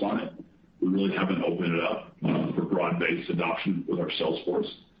focus on it. We really haven't opened it up for broad-based adoption with our sales force.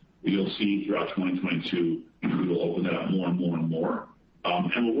 You'll see throughout 2022, we will open that up more and more and more.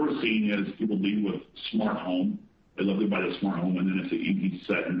 And what we're seeing is people lead with smart home. They love to buy the smart home, and then it's an easier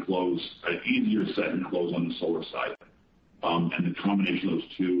set and close on the solar side. And the combination of those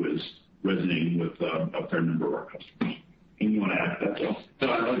two is resonating with a fair number of our customers. Anything you want to add to that, Joe?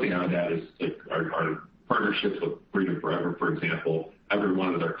 No, the only thing I would add is like our partnerships with Freedom Forever, for example. Every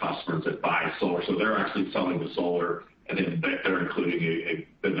one of their customers that buy solar, so they're actually selling the solar, and then they're including a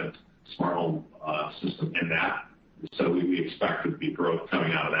Vivint smart home system in that. So we expect there to be growth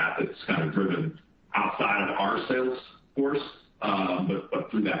coming out of that that's kind of driven outside of our sales force, but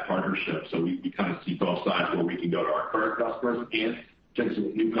through that partnership. So we kind of see both sides where we can go to our current customers and get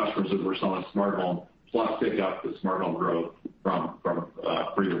some new customers that we're selling smart home, plus pick up the smart home growth from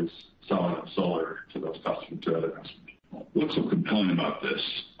Freedom's selling of solar to those customers, to other customers. What's so compelling about this,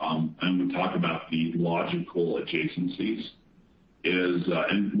 and we talk about the logical adjacencies, is,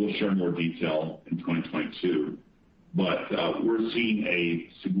 and we'll share more detail in 2022, but we're seeing a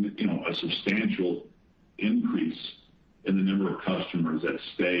substantial increase in the number of customers that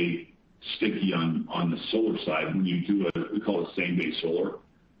stay sticky on the solar side when you do we call it same-day solar.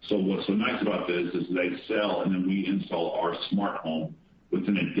 So what's so nice about this is they sell and then we install our smart home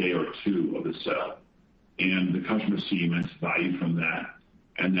within a day or two of the sale. And the customers see immense value from that.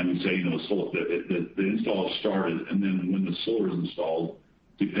 And then we say, the install is started, and then when the solar is installed,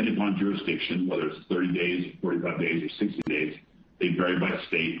 depending upon jurisdiction, whether it's 30 days, 45 days, or 60 days, they vary by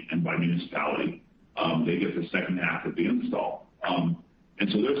state and by municipality. They get the second half of the install. And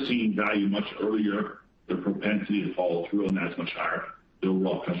so they're seeing value much earlier. Their propensity to follow through on that is much higher. The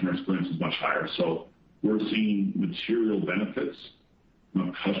overall customer experience is much higher. So we're seeing material benefits from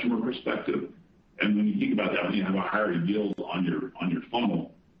a customer perspective And when you think about that, when you have a higher yield on your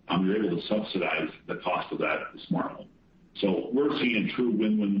funnel, you're able to subsidize the cost of that smart home. So we're seeing a true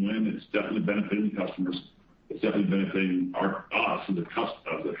win-win-win. It's definitely benefiting customers. It's definitely benefiting us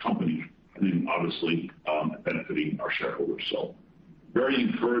as a company, and then obviously benefiting our shareholders. So very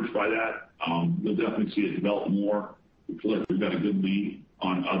encouraged by that. You'll definitely see it develop more. We feel like we've got a good lead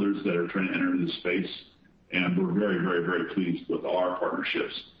on others that are trying to enter into the space, and we're very, very, very pleased with our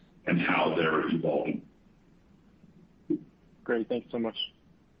partnerships and how they're evolving. Great. Thanks so much.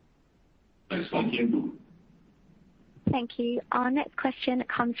 Thanks. Thank you. Thank you. Our next question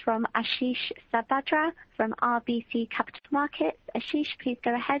comes from Ashish Sabadra from RBC Capital Markets. Ashish, please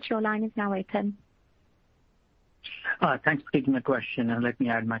go ahead. Your line is now open. Thanks for taking my question, and let me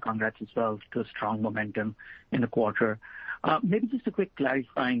add my congrats as well to a strong momentum in the quarter. Maybe just a quick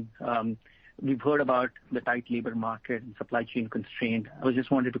clarifying. We've heard about the tight labor market and supply chain constraint. I just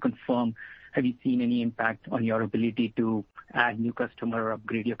wanted to confirm, have you seen any impact on your ability to add new customer or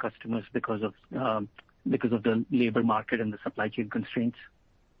upgrade your customers because of the labor market and the supply chain constraints?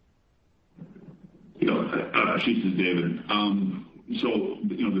 Ashish, this is David.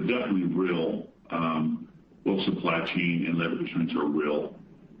 They're definitely real. Both supply chain and labor constraints are real.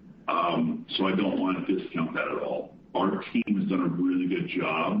 So I don't want to discount that at all. Our team has done a really good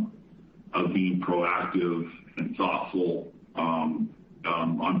job of being proactive and thoughtful on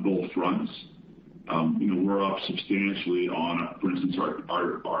both fronts. We're up substantially on, for instance,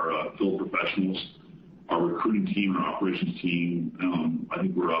 our field professionals, our recruiting team, our operations team. I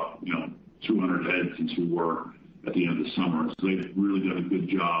think we're up 200 heads since we were at the end of the summer. So they've really done a good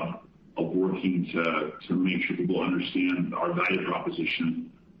job of working to make sure people understand our value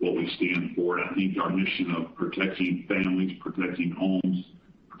proposition, what we stand for. And I think our mission of protecting families, protecting homes,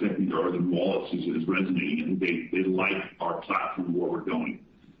 protecting their wallets is resonating, and they like our platform where we're going.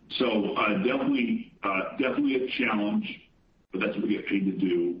 So definitely a challenge, but that's what we get paid to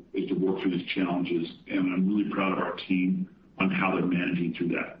do, is to work through these challenges. And I'm really proud of our team on how they're managing through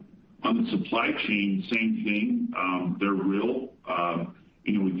that. On the supply chain, same thing. They're real.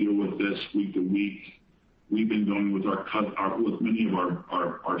 We deal with this week to week. We've been going with with many of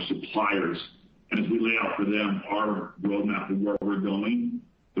our suppliers, and as we lay out for them our roadmap of where we're going,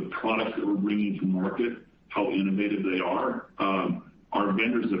 the products that we're bringing to market, how innovative they are. Our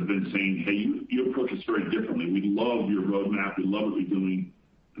vendors have been saying, hey, you approach us very differently. We love your roadmap. We love what you're doing.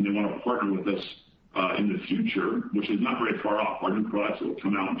 And they want to partner with us in the future, which is not very far off. Our new products that will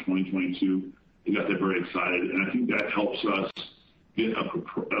come out in 2022, they got that very excited. And I think that helps us get a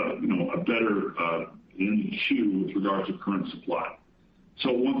better in the queue with regards to current supply.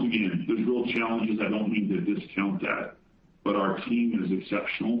 So once again, there's real challenges. I don't mean to discount that, but our team is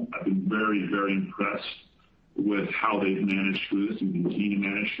exceptional. I've been very, very impressed with how they've managed through this and continue to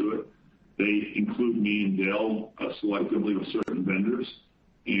manage through it. They include me and Dale selectively with certain vendors.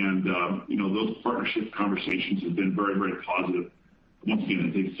 And, those partnership conversations have been very, very positive. Once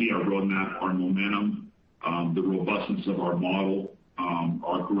again, they see our roadmap, our momentum, the robustness of our model,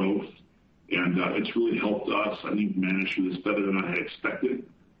 our growth. And it's really helped us, I think, manage through this better than I had expected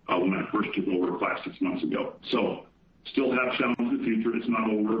when I first took over 5-6 months ago. So still have challenges in the future. It's not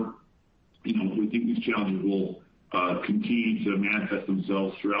over. We think these challenges will continue to manifest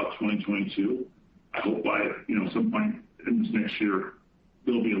themselves throughout 2022. I hope by some point in this next year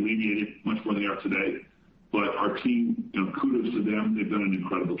they'll be alleviated much more than they are today. But our team, kudos to them. They've done an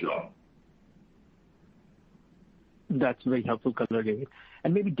incredible job. That's very helpful, David.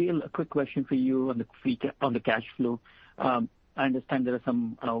 And maybe Dale, a quick question for you on the cash flow. I understand there are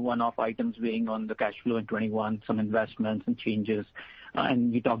some one-off items weighing on the cash flow in 2021, some investments and changes.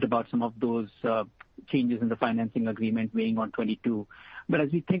 And you talked about some of those changes in the financing agreement weighing on 2022. But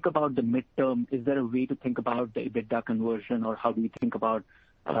as we think about the midterm, is there a way to think about the EBITDA conversion, or how do we think about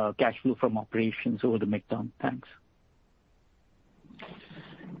cash flow from operations over the midterm? Thanks.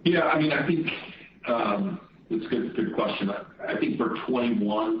 Yeah, I think it's a good question. I think for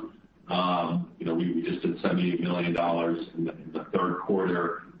 21, we just did $78 million in the third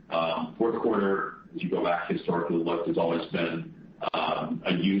quarter. Fourth quarter, as you go back historically, look, has always been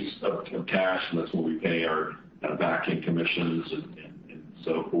a use of cash, and that's when we pay our back-end commissions and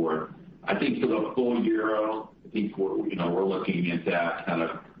so forth. I think for the full year, I think we're looking at that kind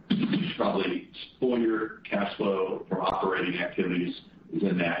of probably full year cash flow from operating activities is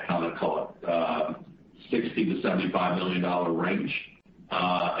in that kind of, call it $60 to $75 million range.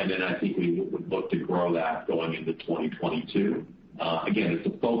 And then I think we would look to grow that going into 2022. Again, it's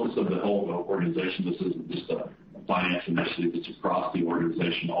the focus of the whole organization. This isn't just a finance initiative. It's across the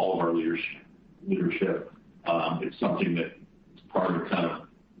organization, all of our leadership. It's something that is part of kind of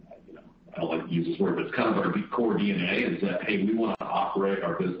don't use this word, but it's kind of our core DNA is that, hey, we want to operate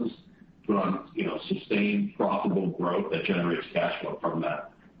our business, put on, sustained profitable growth that generates cash flow from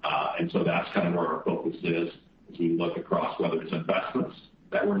that. And so that's kind of where our focus is as we look across whether it's investments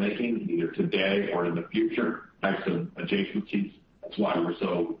that we're making either today or in the future, types of adjacencies. That's why we're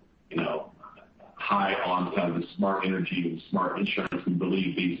so, high on kind of the smart energy and smart insurance. We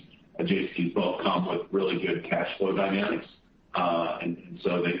believe these adjacencies both come with really good cash flow dynamics. And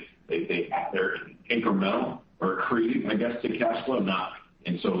so they're incremental or accretive, I guess, to cash flow, not.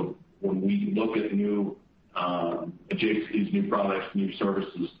 And so when we look at new adjacencies, new products, new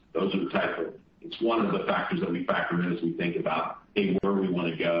services, those are the type of, it's one of the factors that we factor in as we think about, hey, where we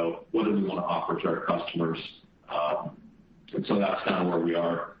want to go, what do we want to offer to our customers. And so that's kind of where we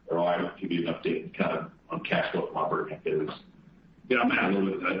are. Or I will give you an update kind of on cash flow from operating activities. Yeah, I'm add a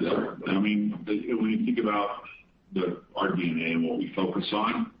little bit to that. I mean, when you think about our DNA and what we focus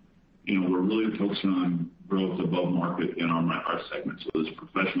on, we're really focusing on growth above market in our segment. So this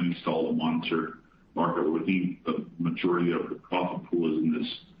professionally installed and monitored market where we think the majority of the profit pool is in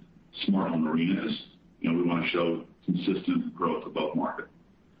this smart home arenas. We want to show consistent growth above market.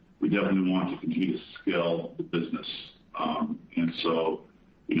 We definitely want to continue to scale the business. And so,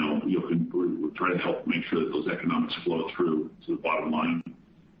 we're trying to help make sure that those economics flow through to the bottom line.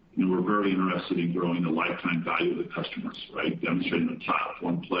 We're very interested in growing the lifetime value of the customers, right? Demonstrating the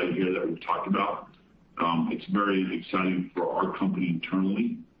platform play here that we've talked about. It's very exciting for our company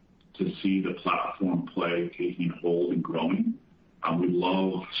internally to see the platform play taking hold and growing. We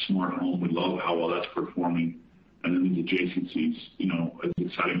love smart home. We love how well that's performing. And then these adjacencies, it's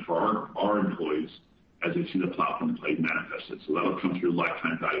exciting for our employees as they see the platform play manifested. So that'll come through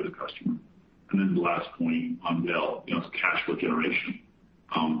lifetime value of the customer. And then the last point on Dell, it's cash flow generation.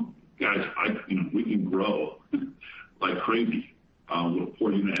 Guys, we can grow like crazy with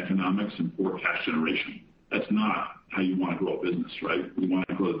poor unit economics and poor cash generation. That's not how you want to grow a business, right? We want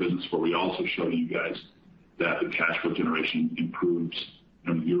to grow the business where we also show you guys that the cash flow generation improves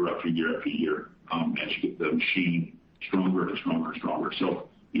year after year after year as you get the machine stronger and stronger and stronger. So,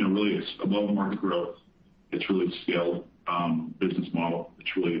 really it's above market growth. It's really scaled business model.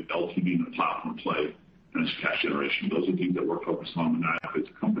 It's really LTV and the platform play, and it's cash generation. Those are things that we're focused on in that as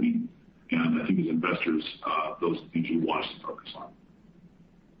a company. And I think as investors, those are the things you want us to focus on.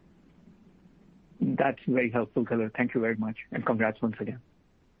 That's very helpful, Color. Thank you very much, and congrats once again.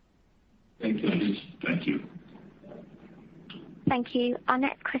 Thank you. Thank you. Thank you. Our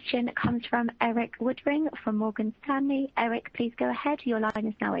next question comes from Eric Woodring from Morgan Stanley. Eric, please go ahead. Your line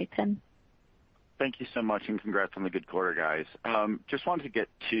is now open. Thank you so much, and congrats on the good quarter, guys. Just wanted to get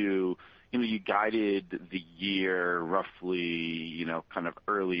to, you guided the year roughly, kind of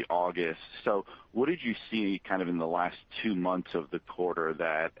early August. So what did you see kind of in the last 2 months of the quarter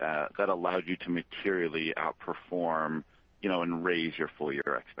that allowed you to materially outperform, and raise your full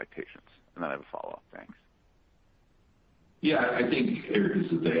year expectations? And then I have a follow-up. Thanks. Yeah, I think, Eric,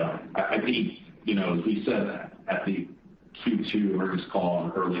 this is Dale. I think, as we said at the Q2 earnings call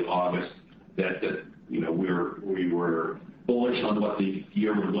in early August, that we were bullish on what the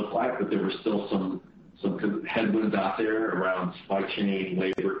year would look like, but there were still some headwinds out there around supply chain,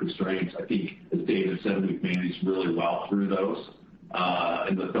 labor constraints. I think, as David said, we've managed really well through those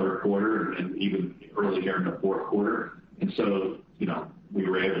in the third quarter and even early here in the fourth quarter. And so, we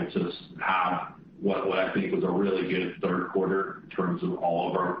were able to have what I think was a really good third quarter in terms of all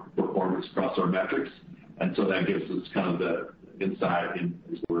of our performance across our metrics. And so that gives us kind of the insight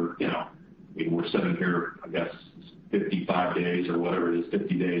as we're, we're sitting here, I guess, 55 days or whatever it is,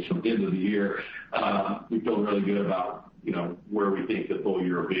 50 days from the end of the year. We feel really good about, where we think the full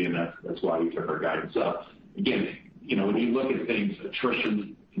year will be, and that's why we took our guidance up. Again, when you look at things,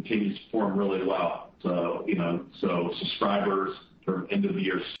 attrition continues to perform really well. So, subscribers, from end of the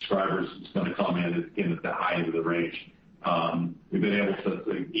year subscribers, is going to come in again at the high end of the range. We've been able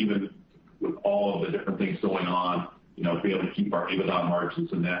to, even with all of the different things going on, be able to keep our EBITDA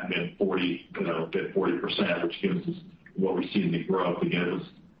margins in that mid 40%, which gives us what we see in the growth to get us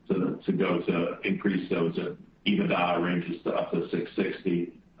to go to increase those EBITDA ranges to up to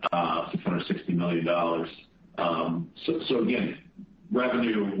 $660 million. So again,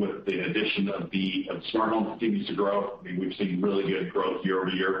 revenue with the addition of the smart home continues to grow. I mean, we've seen really good growth year over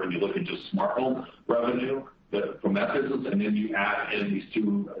year when you look at just smart home revenue from that business, and then you add in these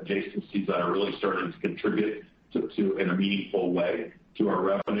two adjacencies that are really starting to contribute to in a meaningful way to our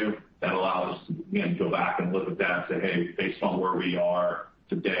revenue. That allows us to, again, go back and look at that and say, hey, based on where we are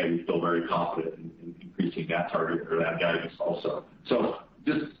today, we feel very confident in increasing that target or that guidance also. So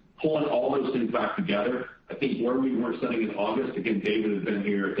just pulling all those things back together, I think where we were sitting in August, again, David had been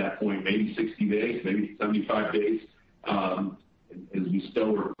here at that point, maybe 60 days, maybe 75 days, as we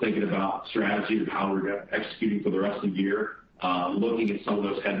still were thinking about strategy and how we're executing for the rest of the year, looking at some of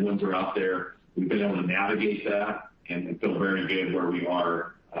those headwinds are out there. We've been able to navigate that and feel very good where we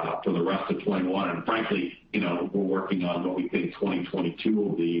are for the rest of 21. And frankly, we're working on what we think 2022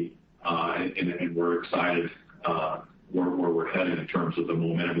 will be, and we're excited where we're headed in terms of the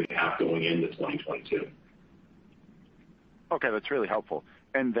momentum we have going into 2022. Okay, that's really helpful.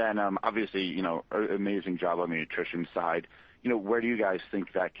 And then obviously, amazing job on the nutrition side. Where do you guys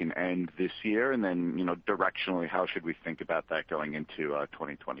think that can end this year? And then, directionally, how should we think about that going into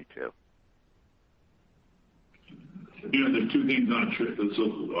 2022? There's two things on nutrition.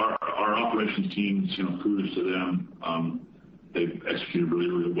 So our operations teams, kudos to them. They've executed really,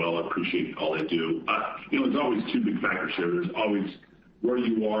 really well. I appreciate all they do. There's always two big factors here. There's always where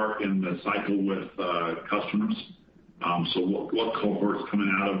you are in the cycle with customers. So what cohort's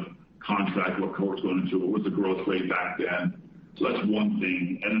coming out of contract, what cohort's going into, what was the growth rate back then? So that's one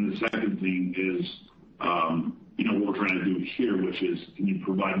thing. And then the second thing is, what we're trying to do here, which is can you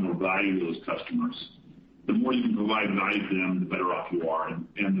provide more value to those customers? The more you can provide value to them, the better off you are. And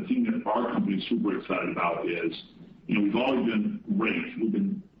the thing that our company is super excited about is, we've always been great. We've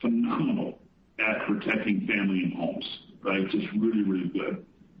been phenomenal at protecting family and homes, right? Just really, really good.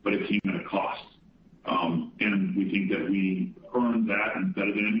 But it came at a cost. And we think that we earned that and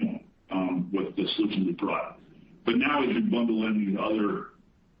better than anyone with the solutions we brought. But now as you bundle in these other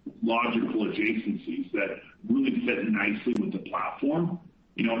logical adjacencies that really fit nicely with the platform,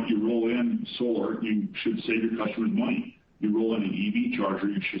 if you roll in solar, you should save your customers money. You roll in an EV charger,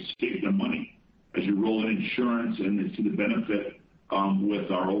 you should save them money. As you roll in insurance and they see the benefit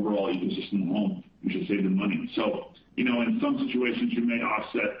with our overall ecosystem home, you should save them money. So, in some situations, you may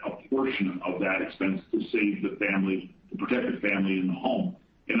offset a portion of that expense to save the family, to protect the family in the home.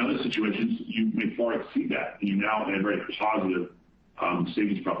 In other situations, you may far exceed that, and you now have a very positive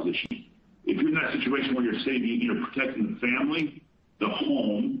savings proposition. If you're in that situation where you're protecting the family, the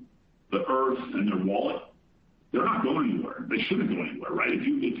home, the earth, and their wallet, they're not going anywhere. They shouldn't go anywhere, right? If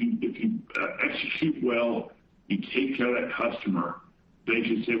you execute well, you take care of that customer, they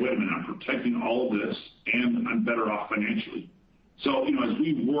should say, wait a minute, I'm protecting all of this, and I'm better off financially. So, as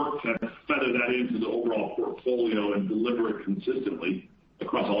we work to feather that into the overall portfolio and deliver it consistently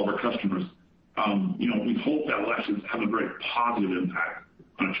across all of our customers, we hope that will actually have a very positive impact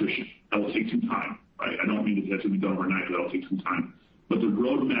on nutrition. That will take some time, right? I don't mean that that's going to be done overnight, but that will take some time. But the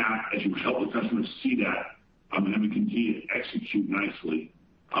roadmap, as you help the customers see that, and then we continue to execute nicely,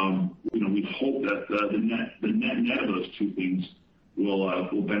 we hope that the net of those two things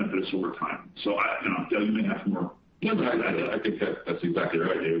will benefit us over time. So, Doug, you may have some more. Yeah, I think that's exactly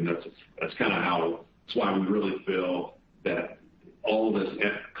right, David. That's kind of that's why we really feel that all this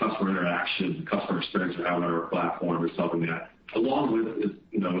customer interaction, customer experience we're having on our platform is something that, along with, as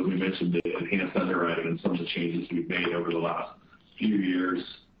we mentioned, the enhanced underwriting and some of the changes we've made over the last few years.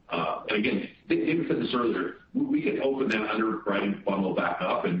 And again, David said this earlier, we can open that underwriting funnel back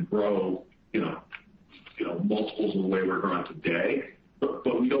up and grow, multiples of the way we're growing today.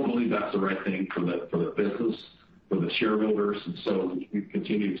 But we don't believe that's the right thing for the business, for the shareholders. And so we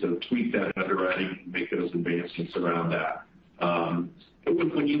continue to tweak that underwriting and make those advancements around that.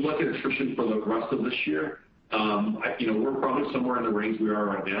 When you look at attrition for the rest of this year, we're probably somewhere in the range we are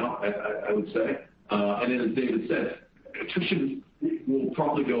right now, I would say. And then as David said, attrition will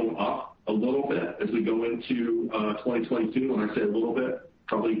probably go up a little bit as we go into 2022. When I say a little bit,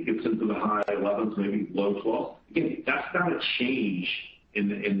 probably gets into the high 11s, maybe low 12s. Again, that's not a change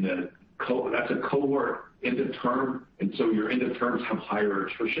that's a cohort end of term, and so your end of terms have higher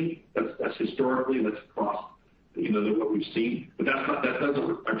attrition. That's historically, that's across what we've seen. But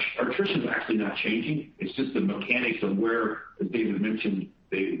our attrition is actually not changing. It's just the mechanics of where, as David mentioned,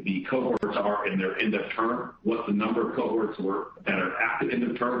 the cohorts are in their end of term, what the number of cohorts were that are at the end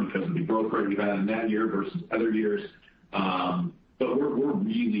of term because of the growth rate we've had in that year versus other years. But we're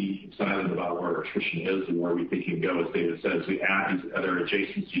really excited about where our attrition is and where we think it can go. As David said, as we add these other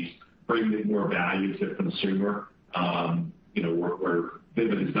adjacencies, bringing more value to the consumer, where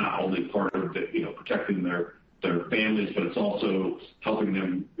Vivint is not only part of protecting their families, but it's also helping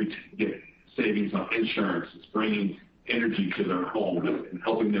them get savings on insurance. It's bringing energy to their home and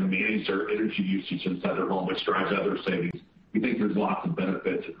helping them manage their energy usage inside their home, which drives other savings. We think there's lots of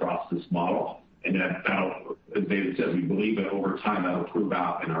benefits across this model. And that'll, as David said, we believe that over time that'll prove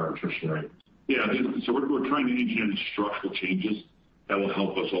out in our attrition rate. Yeah, so we're trying to engineer these structural changes that will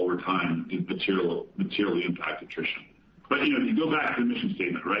help us over time and materially impact attrition. But if you go back to the mission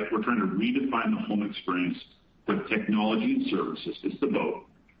statement, right? We're trying to redefine the home experience with technology and services. It's the boat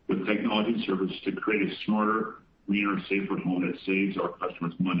with technology and services to create a smarter, greener, safer home that saves our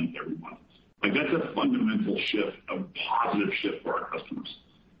customers money every month. Like that's a fundamental shift, a positive shift for our customers.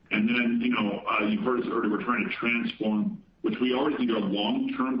 And then, you've heard us earlier, we're trying to transform, which we already think are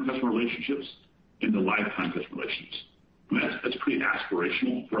long-term customer relationships into lifetime customer relationships. I mean, that's pretty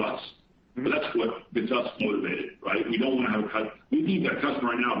aspirational for us, but that's what gets us motivated, right? We don't want to have we think that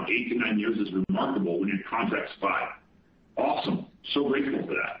customer right now of 8 to 9 years is remarkable when your contract's 5. Awesome. So grateful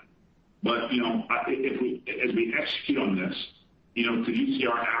for that. But, as we execute on this, could you see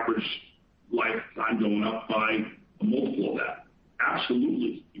our average lifetime going up by a multiple of that?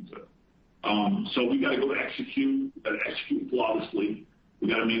 Absolutely, you could. So we got to go execute flawlessly. We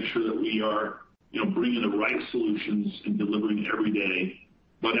got to make sure that we are, bringing the right solutions and delivering every day.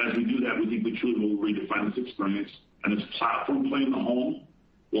 But as we do that, we think we truly will redefine this experience, and this platform play in the home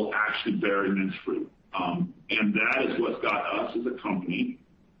will actually bear immense fruit. And that is what's got us as a company,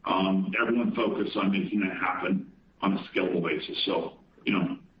 everyone focused on making that happen on a scalable basis. So,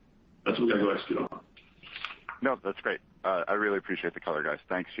 that's what we got to go execute on. No, that's great. I really appreciate the color, guys.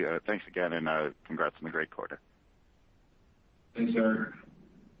 Thanks again, and congrats on the great quarter. Thanks, Eric.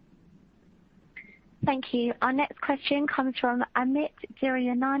 Thank you. Our next question comes from Amit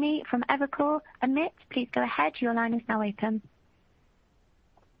Daryanani from Evercore. Amit, please go ahead. Your line is now open.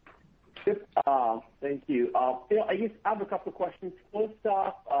 Yep. Thank you. I guess I have a couple of questions. First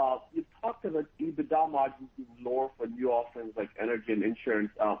off, you talked about EBITDA margins being lower for new offerings like energy and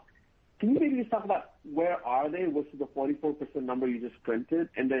insurance. Can you maybe just talk about where are they versus the 44% number you just printed?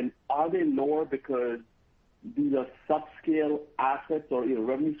 And then are they lower because these are subscale assets or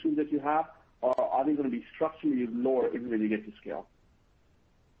revenue streams that you have, or are they going to be structurally lower even when you get to scale?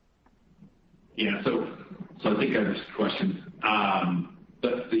 Yeah, so I think I understand the question.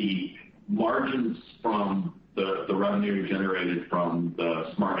 But the margins from the revenue generated from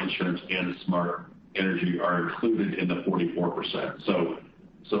the smart insurance and the smart energy are included in the 44%. So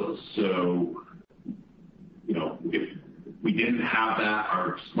if we didn't have that,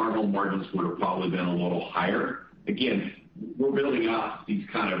 our smart home margins would have probably been a little higher. Again, we're building out these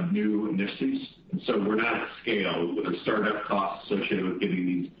kind of new initiatives, and so we're not at scale with the startup costs associated with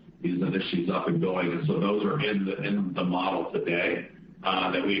getting these initiatives up and going. And so those are in the model today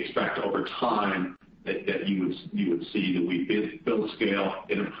that we expect over time that you would see that we build scale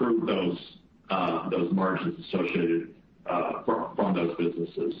and improve those margins associated from those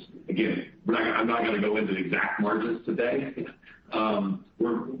businesses. Again, I'm not going to go into the exact margins today.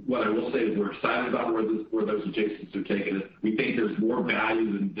 What I will say is we're excited about where those adjacencies are taking us. We think there's more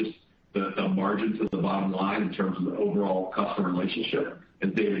value than just the margin to the bottom line in terms of the overall customer relationship.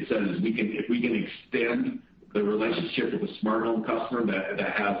 As David said, if we can extend the relationship with a smart home customer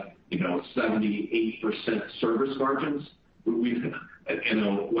that has 78% service margins,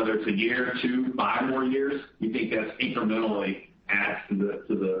 whether it's a year, 2, 5 more years, we think that's incrementally adds to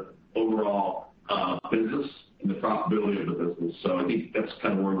the overall business and the profitability of the business. So I think that's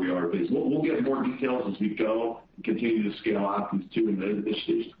kind of where we are. We'll get more details as we go and continue to scale out these 2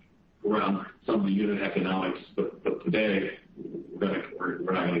 initiatives around some of the unit economics. But today, we're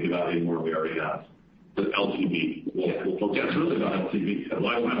not going to give out any more than we already have. The LTV. We'll focus really on LTV.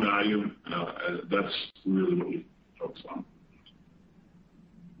 Lifetime value, that's really what we focus on.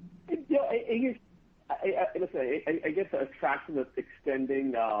 I guess the attraction of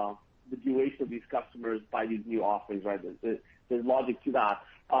extending the duration of these customers by these new offerings, right? There's logic to that.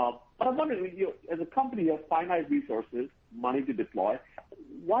 But I'm wondering, as a company, you have finite resources, money to deploy.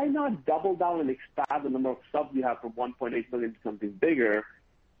 Why not double down and expand the number of subs you have from 1.8 million to something bigger,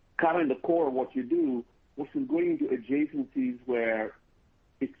 kind of in the core of what you do, versus going into adjacencies where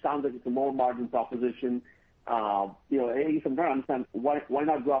it sounds like it's a more margin proposition? I guess I'm trying to understand why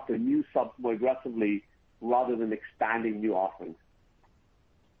not go after new subs more aggressively rather than expanding new offerings?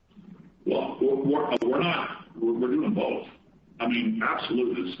 Well, we're doing both. I mean,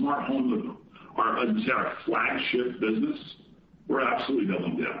 absolutely. The smart home, our flagship business, we're absolutely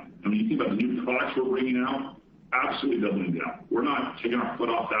doubling down. I mean, you think about the new products we're bringing out, absolutely doubling down. We're not taking our foot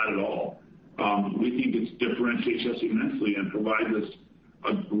off that at all. We think it differentiates us immensely and provides us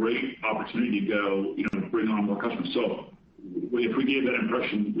a great opportunity to go, bring on more customers. So if we gave that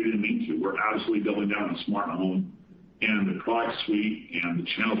impression, we didn't mean to. We're absolutely doubling down on smart home and the product suite and the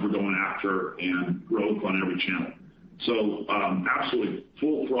channels we're going after and growth on every channel. So absolutely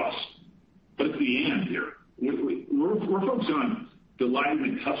full thrust. But at the end here, we're focused on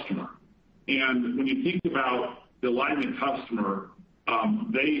delighting the customer. And when you think about delighting the customer,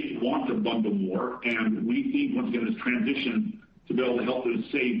 They want to bundle more, and we think once again this transition to be able to help them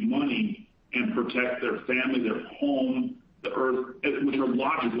save money and protect their family, their home, the earth, which are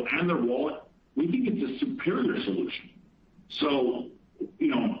logical, and their wallet, we think it's a superior solution. So,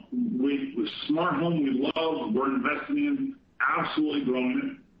 with smart home we love, we're investing in, absolutely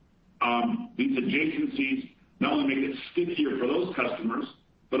growing it. These adjacencies not only make it stickier for those customers,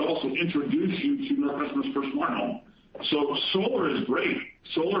 but also introduce you to more customers for smart home. So solar is great.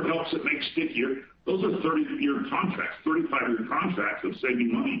 Solar helps it make stickier. Those are 30-year contracts, 35-year contracts of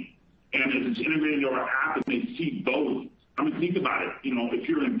saving money. And as it's integrated into our app and they see both, I mean, think about it. If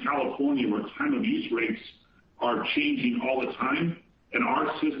you're in California where time of use rates are changing all the time, and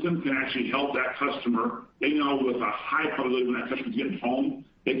our system can actually help that customer. They know with a high probability when that customer's getting home,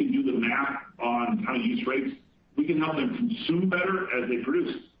 they can do the math on time of use rates. We can help them consume better as they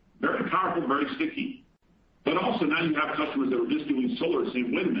produce. Very powerful, very sticky. But also now you have customers that are just doing solar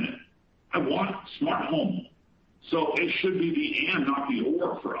saying, wait a minute, I want smart home. So it should be the and, not the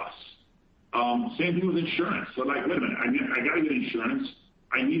or for us. Same thing with insurance. So wait a minute, I got to get insurance.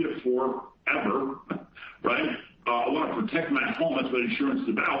 I need it forever, right? I want to protect my home. That's what insurance is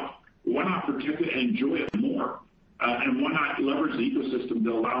about. Why not protect it and enjoy it more? And why not leverage the ecosystem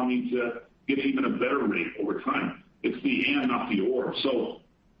to allow me to get even a better rate over time? It's the and, not the or. So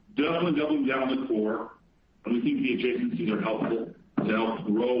definitely doubling down on the core. And we think the adjacencies are helpful to help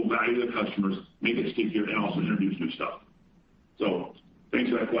grow value to customers, make it stickier, and also introduce new stuff. So thanks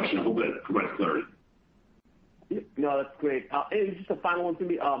for that question. I hope that provides clarity. No, that's great. And just a final one for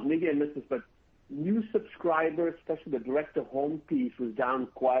me. Maybe I missed this, but new subscribers, especially the direct-to-home piece, was down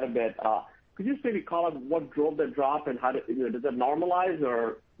quite a bit. Could you just maybe call out what drove that drop and how does it normalize,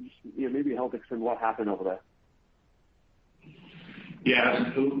 or just, maybe help explain what happened over there?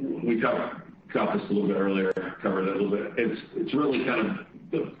 Yeah, we covered this a little bit earlier, covered it a little bit. It's really kind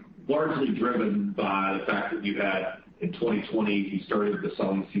of largely driven by the fact that you had in 2020, you started the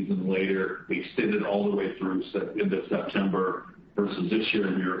selling season later. We extended all the way through into September versus this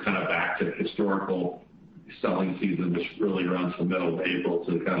year, we were kind of back to historical selling season, which really runs from middle of April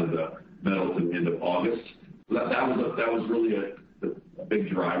to kind of the middle to the end of August. So that was really a big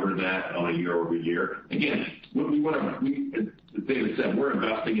driver in that on a year over year. Again, as David said, we're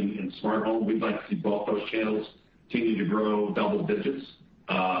investing in smart home. We'd like to see both those channels continue to grow double digits.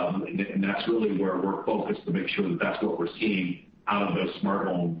 And that's really where we're focused to make sure that that's what we're seeing out of those smart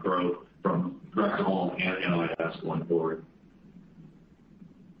home growth from direct to home and NIS going forward.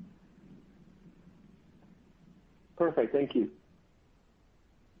 Perfect. Thank you.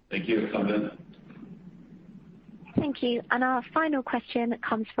 Thank you. Come in. Thank you. And our final question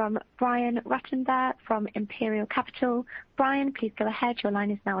comes from Brian Ruttenbur from Imperial Capital. Brian, please go ahead. Your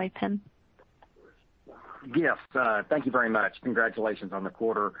line is now open. Yes, thank you very much. Congratulations on the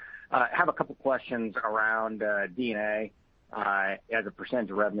quarter. I have a couple questions around D&A. As a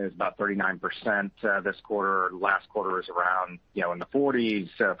percentage of revenue is about 39% this quarter. Last quarter is around, in the 40s,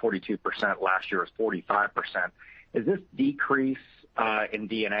 42%. Last year was 45%. Is this decrease in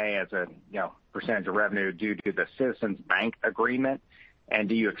D&A as a percentage of revenue due to the Citizens Bank agreement? And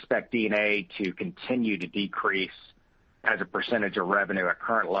do you expect D&A to continue to decrease as a percentage of revenue at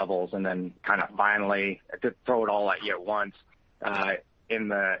current levels? And then kind of finally, to throw it all at you at once, in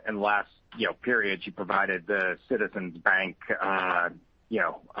the last periods you provided the Citizens Bank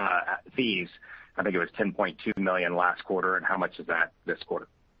fees. I think it was $10.2 million last quarter, and how much is that this quarter?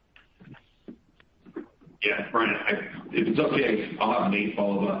 Yeah, Brian, if it's okay, I'll have Nate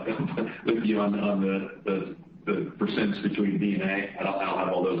follow up with you on the percentage between D&A. I don't have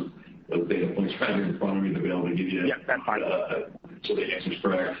all those data points right here in front of me to be able to give you that's fine. So the answer's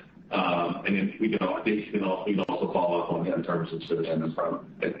correct. And then we can also follow up on that in terms of Citizens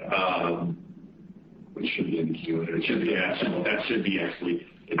Bank. Which should be in the queue. It should be that should be actually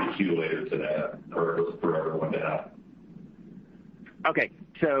in the queue later today for everyone to have. Okay,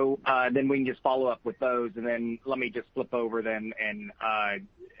 so then we can just follow up with those, and then let me just flip over then and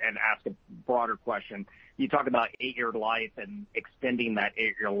ask a broader question. You talk about 8-year life and extending that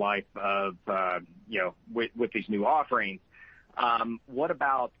 8-year life of with these new offerings. What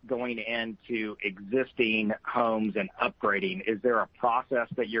about going into existing homes and upgrading? Is there a process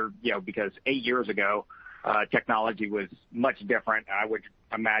that you're because 8 years ago technology was much different. I would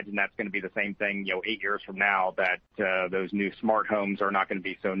imagine that's going to be the same thing 8 years from now, that those new smart homes are not going to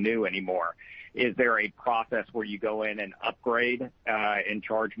be so new anymore. Is there a process where you go in and upgrade and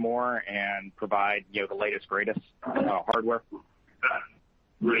charge more and provide the latest, greatest hardware?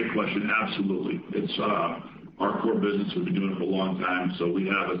 Great question. Absolutely. It's our core business. We've been doing it for a long time, so we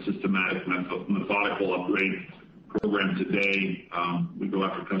have a systematic, methodical upgrade program today. We go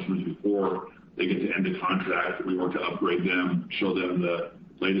after customers before they get to end the contract. We work to upgrade them, show them the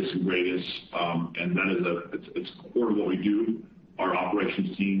latest and greatest, and that is it's core to what we do. Our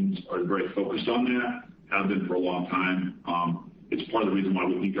operations teams are very focused on that, have been for a long time. It's part of the reason why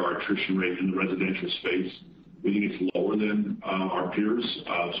we think our attrition rate in the residential space, we think it's lower than our peers.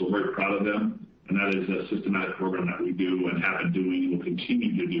 So we're very proud of them, and that is a systematic program that we do and have been doing and will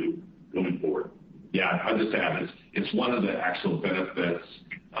continue to do going forward. Yeah, I'll just add, it's one of the actual benefits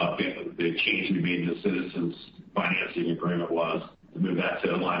of the change we made in the Citizens financing agreement was to move that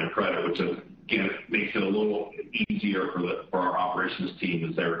to a line of credit, which is, again, it makes it a little easier for our operations team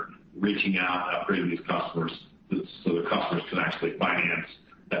as they're reaching out and upgrading these customers so the customers can actually finance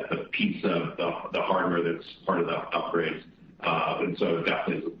the piece of the hardware that's part of the upgrades. And so it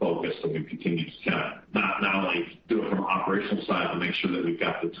definitely is a focus, and we continue to kind of not only do it from an operational side, but make sure that we've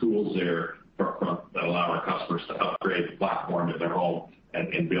got the tools there that allow our customers to upgrade the platform in their home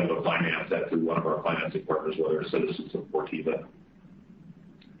and be able to finance that through one of our financing partners, whether it's Citizens or Vivint.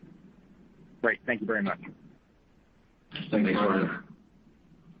 Great. Thank you very much. Thanks, Brian.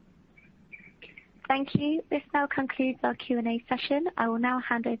 Thank you. This now concludes our Q&A session. I will now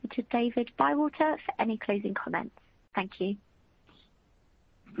hand over to David Bywater for any closing comments. Thank you.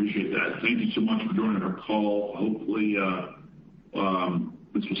 Appreciate that. Thank you so much for joining our call. Hopefully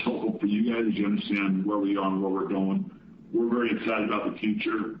this was helpful for you guys as you understand where we are and where we're going. We're very excited about the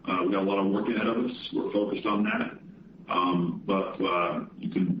future. We got a lot of work ahead of us. We're focused on that. But you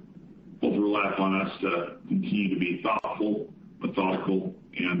can hopefully rely upon us to continue to be thoughtful, methodical,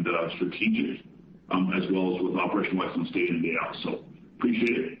 and strategic, as well as with operational excellence day in and day out. So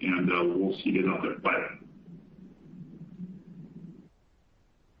appreciate it, and we'll see you guys out there. Bye.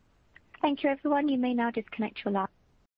 Thank you, everyone. You may now disconnect your line.